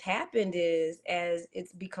has happened is, as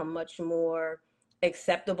it's become much more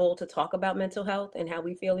acceptable to talk about mental health and how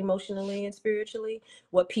we feel emotionally and spiritually,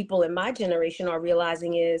 what people in my generation are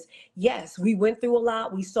realizing is, yes, we went through a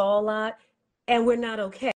lot, we saw a lot, and we're not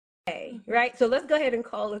okay. Right? So let's go ahead and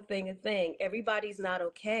call a thing a thing. Everybody's not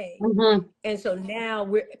okay. Mhm. And so now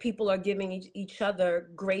people are giving each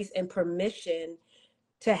other grace and permission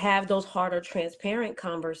to have those harder, transparent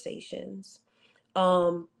conversations.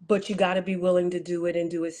 But you got to be willing to do it,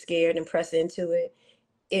 and do it scared, and press into it.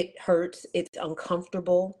 It hurts, it's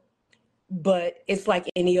uncomfortable, but it's like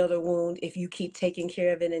any other wound. If you keep taking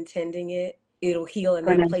care of it and tending it, it'll heal, and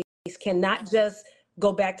that place can not just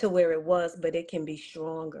go back to where it was, but it can be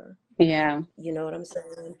stronger. Yeah. You know what I'm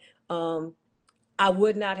saying? I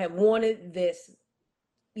would not have wanted this,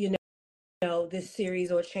 this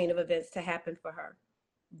series or chain of events to happen for her,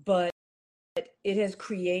 but it has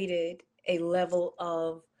created a level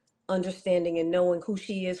of understanding and knowing who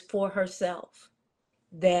she is for herself,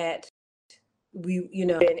 that and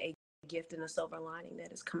a gift and a silver lining that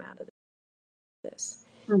has come out of this.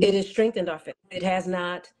 Mhm. It has strengthened our faith. It has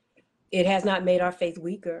not made our faith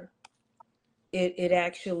weaker. It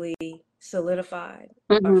actually solidified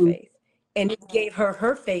our Mhm. faith, and it gave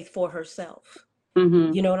her faith for herself.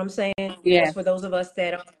 Mhm. You know what I'm saying? Yeah. Because for those of us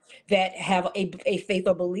that have a faith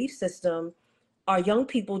or belief system, our young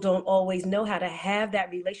people don't always know how to have that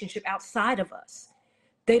relationship outside of us.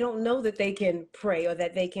 They don't know that they can pray, or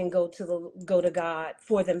that they can go to God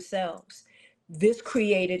for themselves. This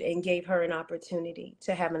created and gave her an opportunity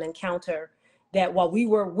to have an encounter that, while we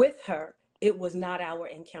were with her, it was not our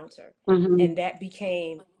encounter. Mhm. And that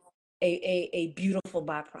became a beautiful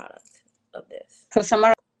byproduct of this. So,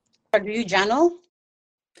 Samara, do you journal?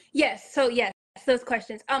 Yes. So yes, those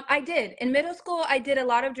questions. I did in middle school. I did a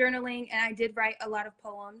lot of journaling, and I did write a lot of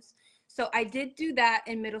poems. So I did do that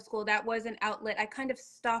in middle school. That was an outlet. I kind of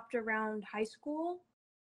stopped around high school.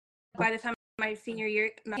 By the time my senior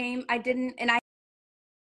year came, I didn't, and I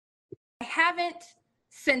haven't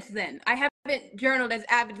since then. I haven't journaled as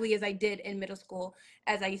avidly as I did in middle school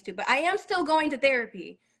as I used to, but I am still going to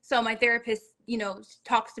therapy. So my therapist,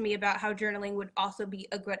 talks to me about how journaling would also be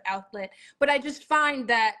a good outlet. But I just find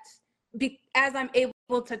that as I'm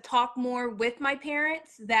able to talk more with my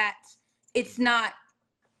parents, that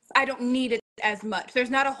I don't need it as much. There's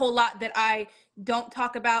not a whole lot that I don't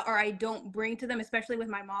talk about or I don't bring to them, especially with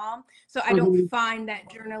my mom. So I don't Mhm. find that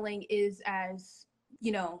journaling is as,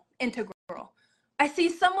 integral. I see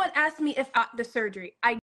someone asked me if the surgery.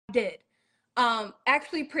 I did.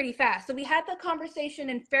 Actually pretty fast. So we had the conversation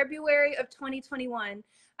in February of 2021.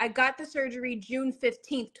 I got the surgery June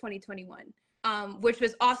 15th, 2021. Which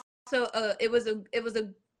was also it was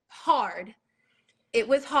hard. It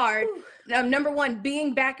was hard. Number one,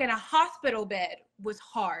 being back in a hospital bed was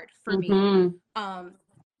hard for me. Mhm.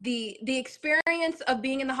 The experience of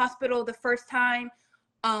being in the hospital the first time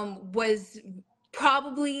was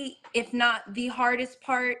probably, if not the hardest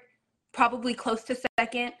part probably close to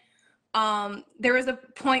second. There was a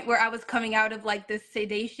point where I was coming out of like this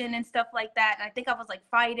sedation and stuff like that, and I think I was like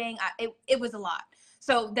fighting. It was a lot.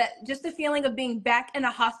 So that just the feeling of being back in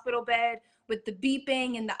a hospital bed with the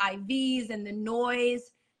beeping and the IVs and the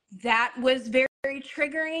noise, that was very, very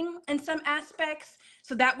triggering in some aspects.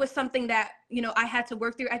 So that was something that, you know, I had to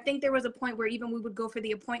work through. I think there was a point where even we would go for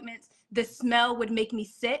the appointments, the smell would make me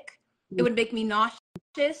sick. It would make me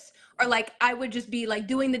nauseous, or like I would just be like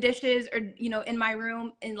doing the dishes or, you know, in my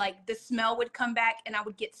room, and like the smell would come back and I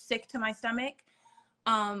would get sick to my stomach.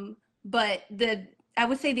 But I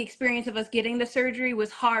would say the experience of us getting the surgery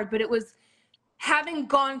was hard, but it was having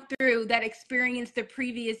gone through that experience the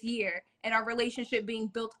previous year and our relationship being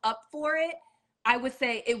built up for it. I would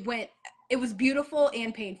say it was beautiful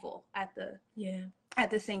and painful at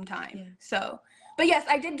the same time. Yeah. So, but yes,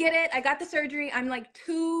 I did get it. I got the surgery. I'm like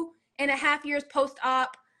 2.5 years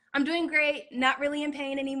post-op. I'm doing great. Not really in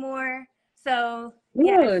pain anymore. So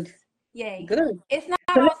Good. yes, yay. Good. It's not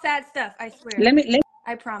So all sad stuff. I swear. let me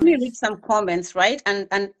I let me read promise. some comments, right?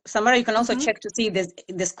 And Samara, you can also Mhm. check to see if there's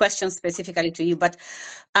this question specifically to you. But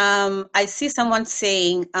I see someone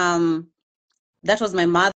saying that was my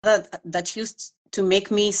mother that used to make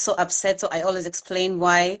me so upset. So I always explain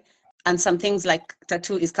why. And some things like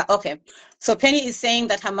tattoo is okay. So Penny is saying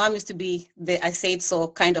that her mom used to be the I say it so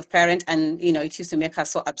kind of parent, and you know it used to make her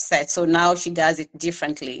so upset. So now she does it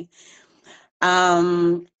differently.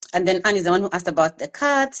 And then Anne is the one who asked about the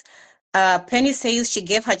cats. Penny says she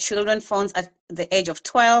gave her children phones at the age of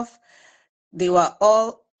 12. They were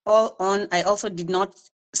all on. I also did not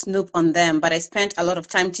snoop on them, but I spent a lot of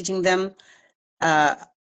time teaching them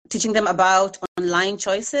about online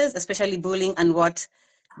choices, especially bullying and what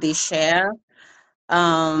they share.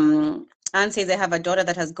 Anne says, I have a daughter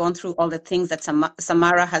that has gone through all the things that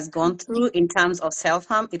Samara has gone through in terms of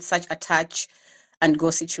self-harm. It's such a touch and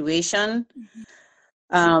go situation.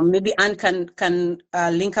 Maybe Anne can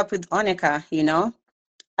link up with Onika, you know.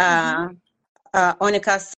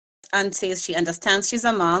 Onika, Anne says she understands. She's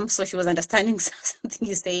a mom, so she was understanding something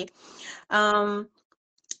you say.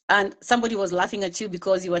 And somebody was laughing at you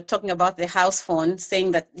because you were talking about the house phone,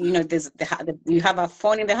 saying that, you know, you have a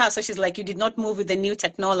phone in the house. So she's like, you did not move with the new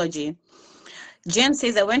technology. Jen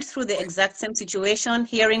says, I went through the exact same situation.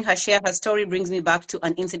 Hearing her share her story brings me back to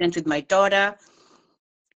an incident with my daughter.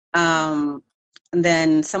 And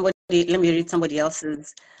then let me read somebody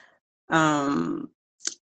else's. Evelyn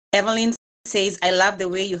says, I love the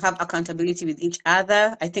way you have accountability with each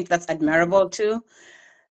other. I think that's admirable too.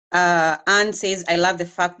 Anne says, I love the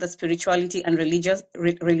fact that spirituality and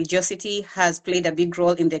religiosity has played a big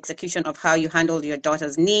role in the execution of how you handle your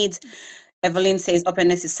daughter's needs. Evelyn says,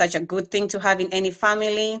 openness is such a good thing to have in any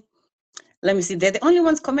family. Let me see, they're the only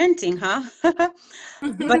ones commenting, huh?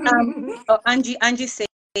 But Angie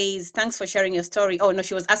says, thanks for sharing your story. Oh, no,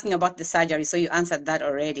 she was asking about the surgery, so you answered that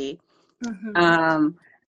already.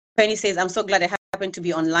 Penny says, I'm so glad I happened to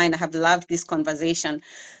be online. I have loved this conversation.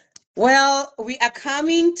 Well, we are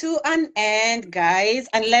coming to an end, guys,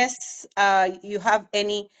 unless you have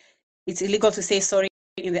any, it's illegal to say sorry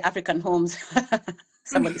in the African homes.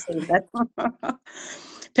 Somebody said that.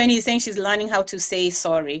 Penny is saying she's learning how to say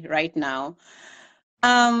sorry right now.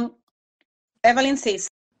 Evelyn says,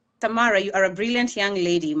 Tamara, you are a brilliant young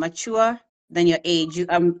lady, mature than your age. You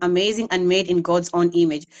are amazing and made in God's own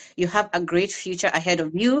image. You have a great future ahead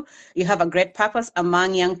of you. You have a great purpose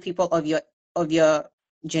among young people of your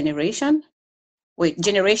generation.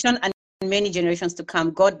 Generation and many generations to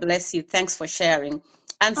come. God bless you. Thanks for sharing.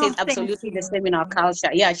 Anne says, absolutely the same in our culture.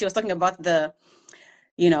 Yeah, she was talking about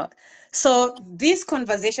so this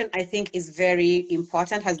conversation, I think, is very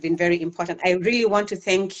important, has been very important. I really want to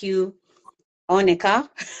thank you, Onika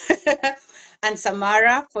and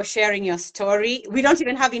Samara, for sharing your story. We don't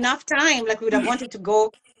even have enough time. Like, we would have wanted to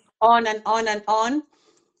go on and on and on,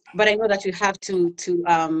 but I know that we have to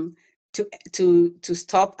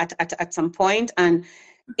stop at some point. And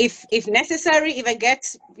if necessary, if I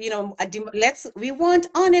get, we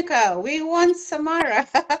want Onika, we want Samara,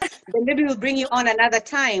 then maybe we'll bring you on another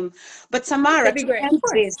time. But Samara, That'd be to great. end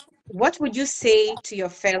this, what would you say to your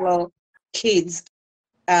fellow kids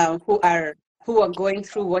who are going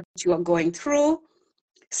through what you are going through?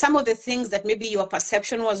 Some of the things that maybe your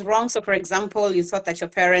perception was wrong. So, for example, you thought that your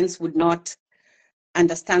parents would not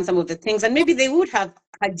understand some of the things, and maybe they would have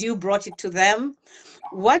had you brought it to them.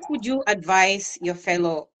 What would you advise your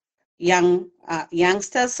fellow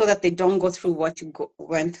youngsters so that they don't go through what you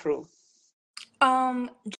went through?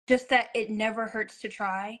 Just that it never hurts to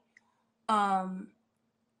try. I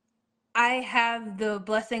have the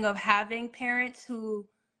blessing of having parents who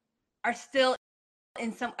are still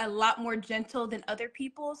and a lot more gentle than other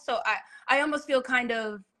people. So I almost feel kind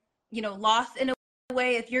of, lost in a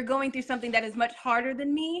way. If you're going through something that is much harder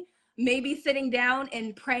than me, maybe sitting down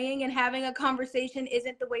and praying and having a conversation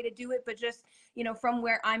isn't the way to do it. But just, from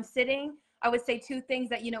where I'm sitting, I would say two things: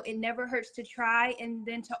 that, it never hurts to try. And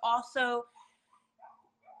then to also,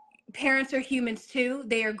 parents are humans too.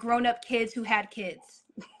 They are grown-up kids who had kids.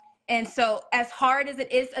 And so as hard as it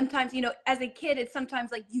is, sometimes, as a kid, it's sometimes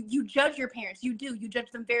like you judge your parents. You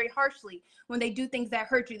judge them very harshly when they do things that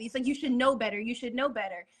hurt you. It's like, you should know better. You should know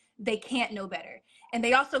better. They can't know better. And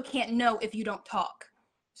they also can't know if you don't talk.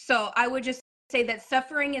 So I would just say that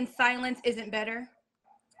suffering in silence isn't better.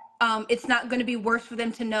 It's not going to be worse for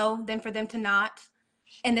them to know than for them to not.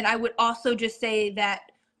 And then I would also just say that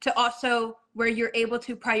to also where you're able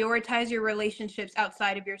to prioritize your relationships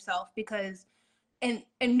outside of yourself, because and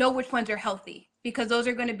know which ones are healthy, because those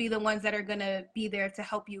are going to be the ones that are going to be there to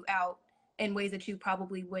help you out in ways that you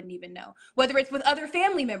probably wouldn't even know, whether it's with other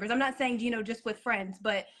family members. I'm not saying, just with friends,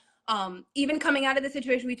 but even coming out of the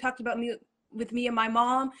situation we talked about, with me and my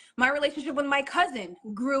mom, my relationship with my cousin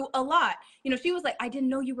grew a lot. She was like, I didn't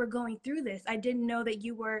know you were going through this. I didn't know that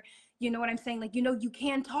you were, you know what I'm saying? Like, you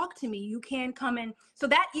can talk to me, you can come in. So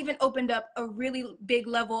that even opened up a really big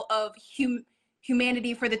level of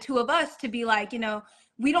humanity for the two of us to be like,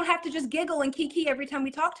 we don't have to just giggle and kiki every time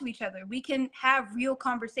we talk to each other. We can have real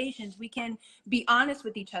conversations. We can be honest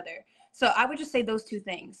with each other. So I would just say those two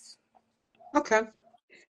things. Okay.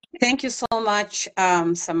 Thank you so much,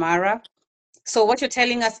 Samara. So what you're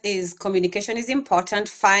telling us is communication is important.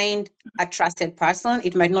 Find a trusted person.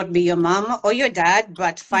 It might not be your mom or your dad,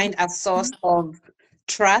 but find a source of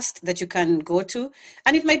trust that you can go to.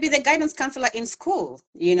 And it might be the guidance counselor in school,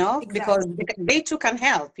 Exactly. because they too can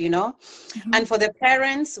help, And for the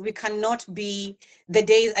parents, we cannot be the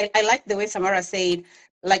days, I like the way Samara said,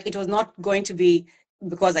 like, it was not going to be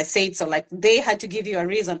because I said so, like they had to give you a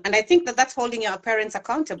reason. And I think that that's holding our parents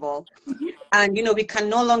accountable. And, we can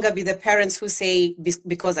no longer be the parents who say,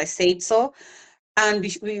 because I said so. And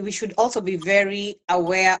we should also be very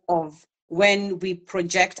aware of when we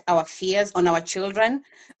project our fears on our children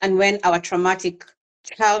and when our traumatic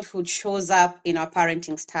childhood shows up in our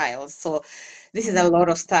parenting styles. So this is a lot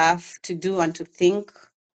of stuff to do and to think,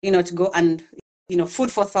 to go and,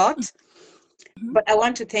 food for thought. But I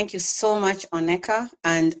want to thank you so much, Oneka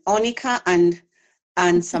and Onika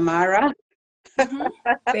and Samara.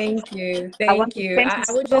 Thank you. I want Thank to you. thank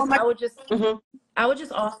you so much. I would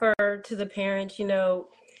just offer to the parents,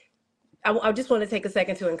 I just want to take a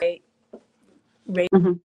second to encourage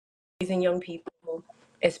raising young people,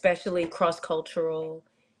 especially cross-cultural.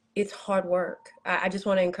 It's hard work. I just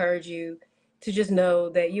want to encourage you to just know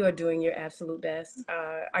that you are doing your absolute best.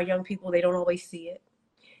 Our young people, they don't always see it.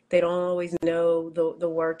 They don't always know the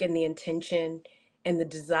work and the intention and the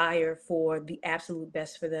desire for the absolute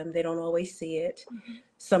best for them. They don't always see it.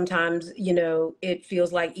 Sometimes, it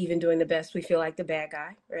feels like even doing the best, we feel like the bad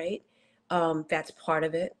guy, right? That's part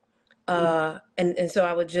of it. And so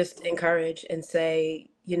I would just encourage and say,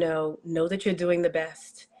 know that you're doing the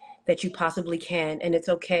best that you possibly can, and it's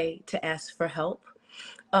okay to ask for help.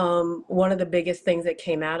 One of the biggest things that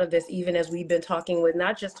came out of this, even as we've been talking with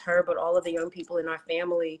not just her, but all of the young people in our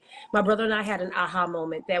family, my brother and I had an aha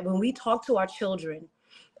moment that when we talk to our children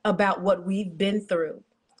about what we've been through,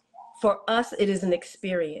 for us, it is an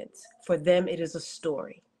experience. For them, it is a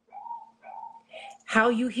story. How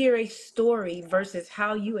you hear a story versus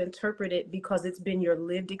how you interpret it because it's been your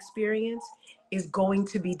lived experience is going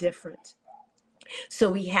to be different. So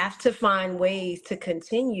we have to find ways to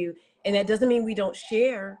continue. And that doesn't mean we don't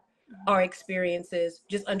share our experiences.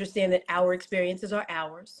 Just understand that our experiences are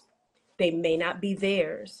ours. They may not be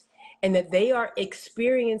theirs. And that they are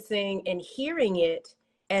experiencing and hearing it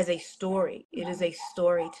as a story. It is a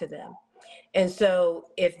story to them. And so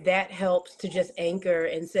if that helps to just anchor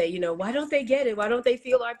and say, why don't they get it? Why don't they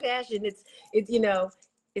feel our passion?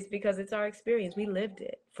 It's because it's our experience. We lived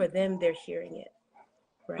it. For them, they're hearing it.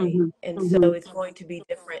 Right. And so it's going to be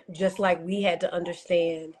different. Just like we had to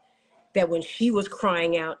understand that when she was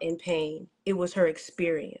crying out in pain, it was her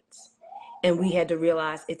experience. And we had to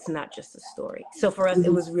realize it's not just a story. So for us,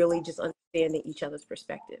 it was really just understanding each other's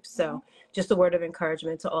perspectives. So just a word of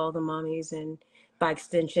encouragement to all the mommies and by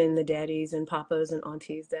extension, the daddies and papas and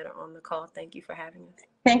aunties that are on the call. Thank you for having us.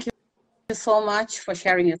 Thank you so much for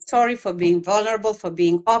sharing your story, for being vulnerable, for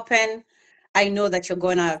being open. I know that you're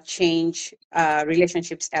going to change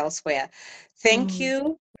relationships elsewhere. Thank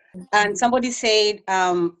you. And somebody said,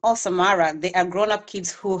 oh, Samara, they are grown-up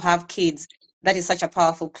kids who have kids. That is such a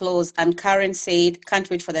powerful close. And Karen said, can't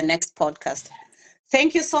wait for the next podcast.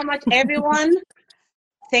 Thank you so much, everyone.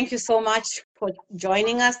 thank you so much for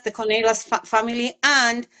joining us, the Cornelius family,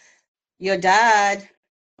 and your dad.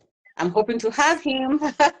 I'm hoping to have him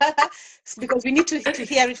because we need to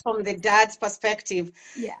hear it from the dad's perspective.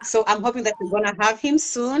 Yeah. So I'm hoping that we're going to have him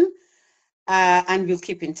soon, and we'll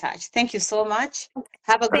keep in touch. Thank you so much.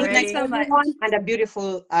 Have a good Thank night, you so much. everyone, and a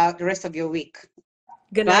beautiful rest of your week.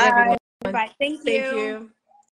 Good night, Bye. everyone. Bye. Thank you. Thank you.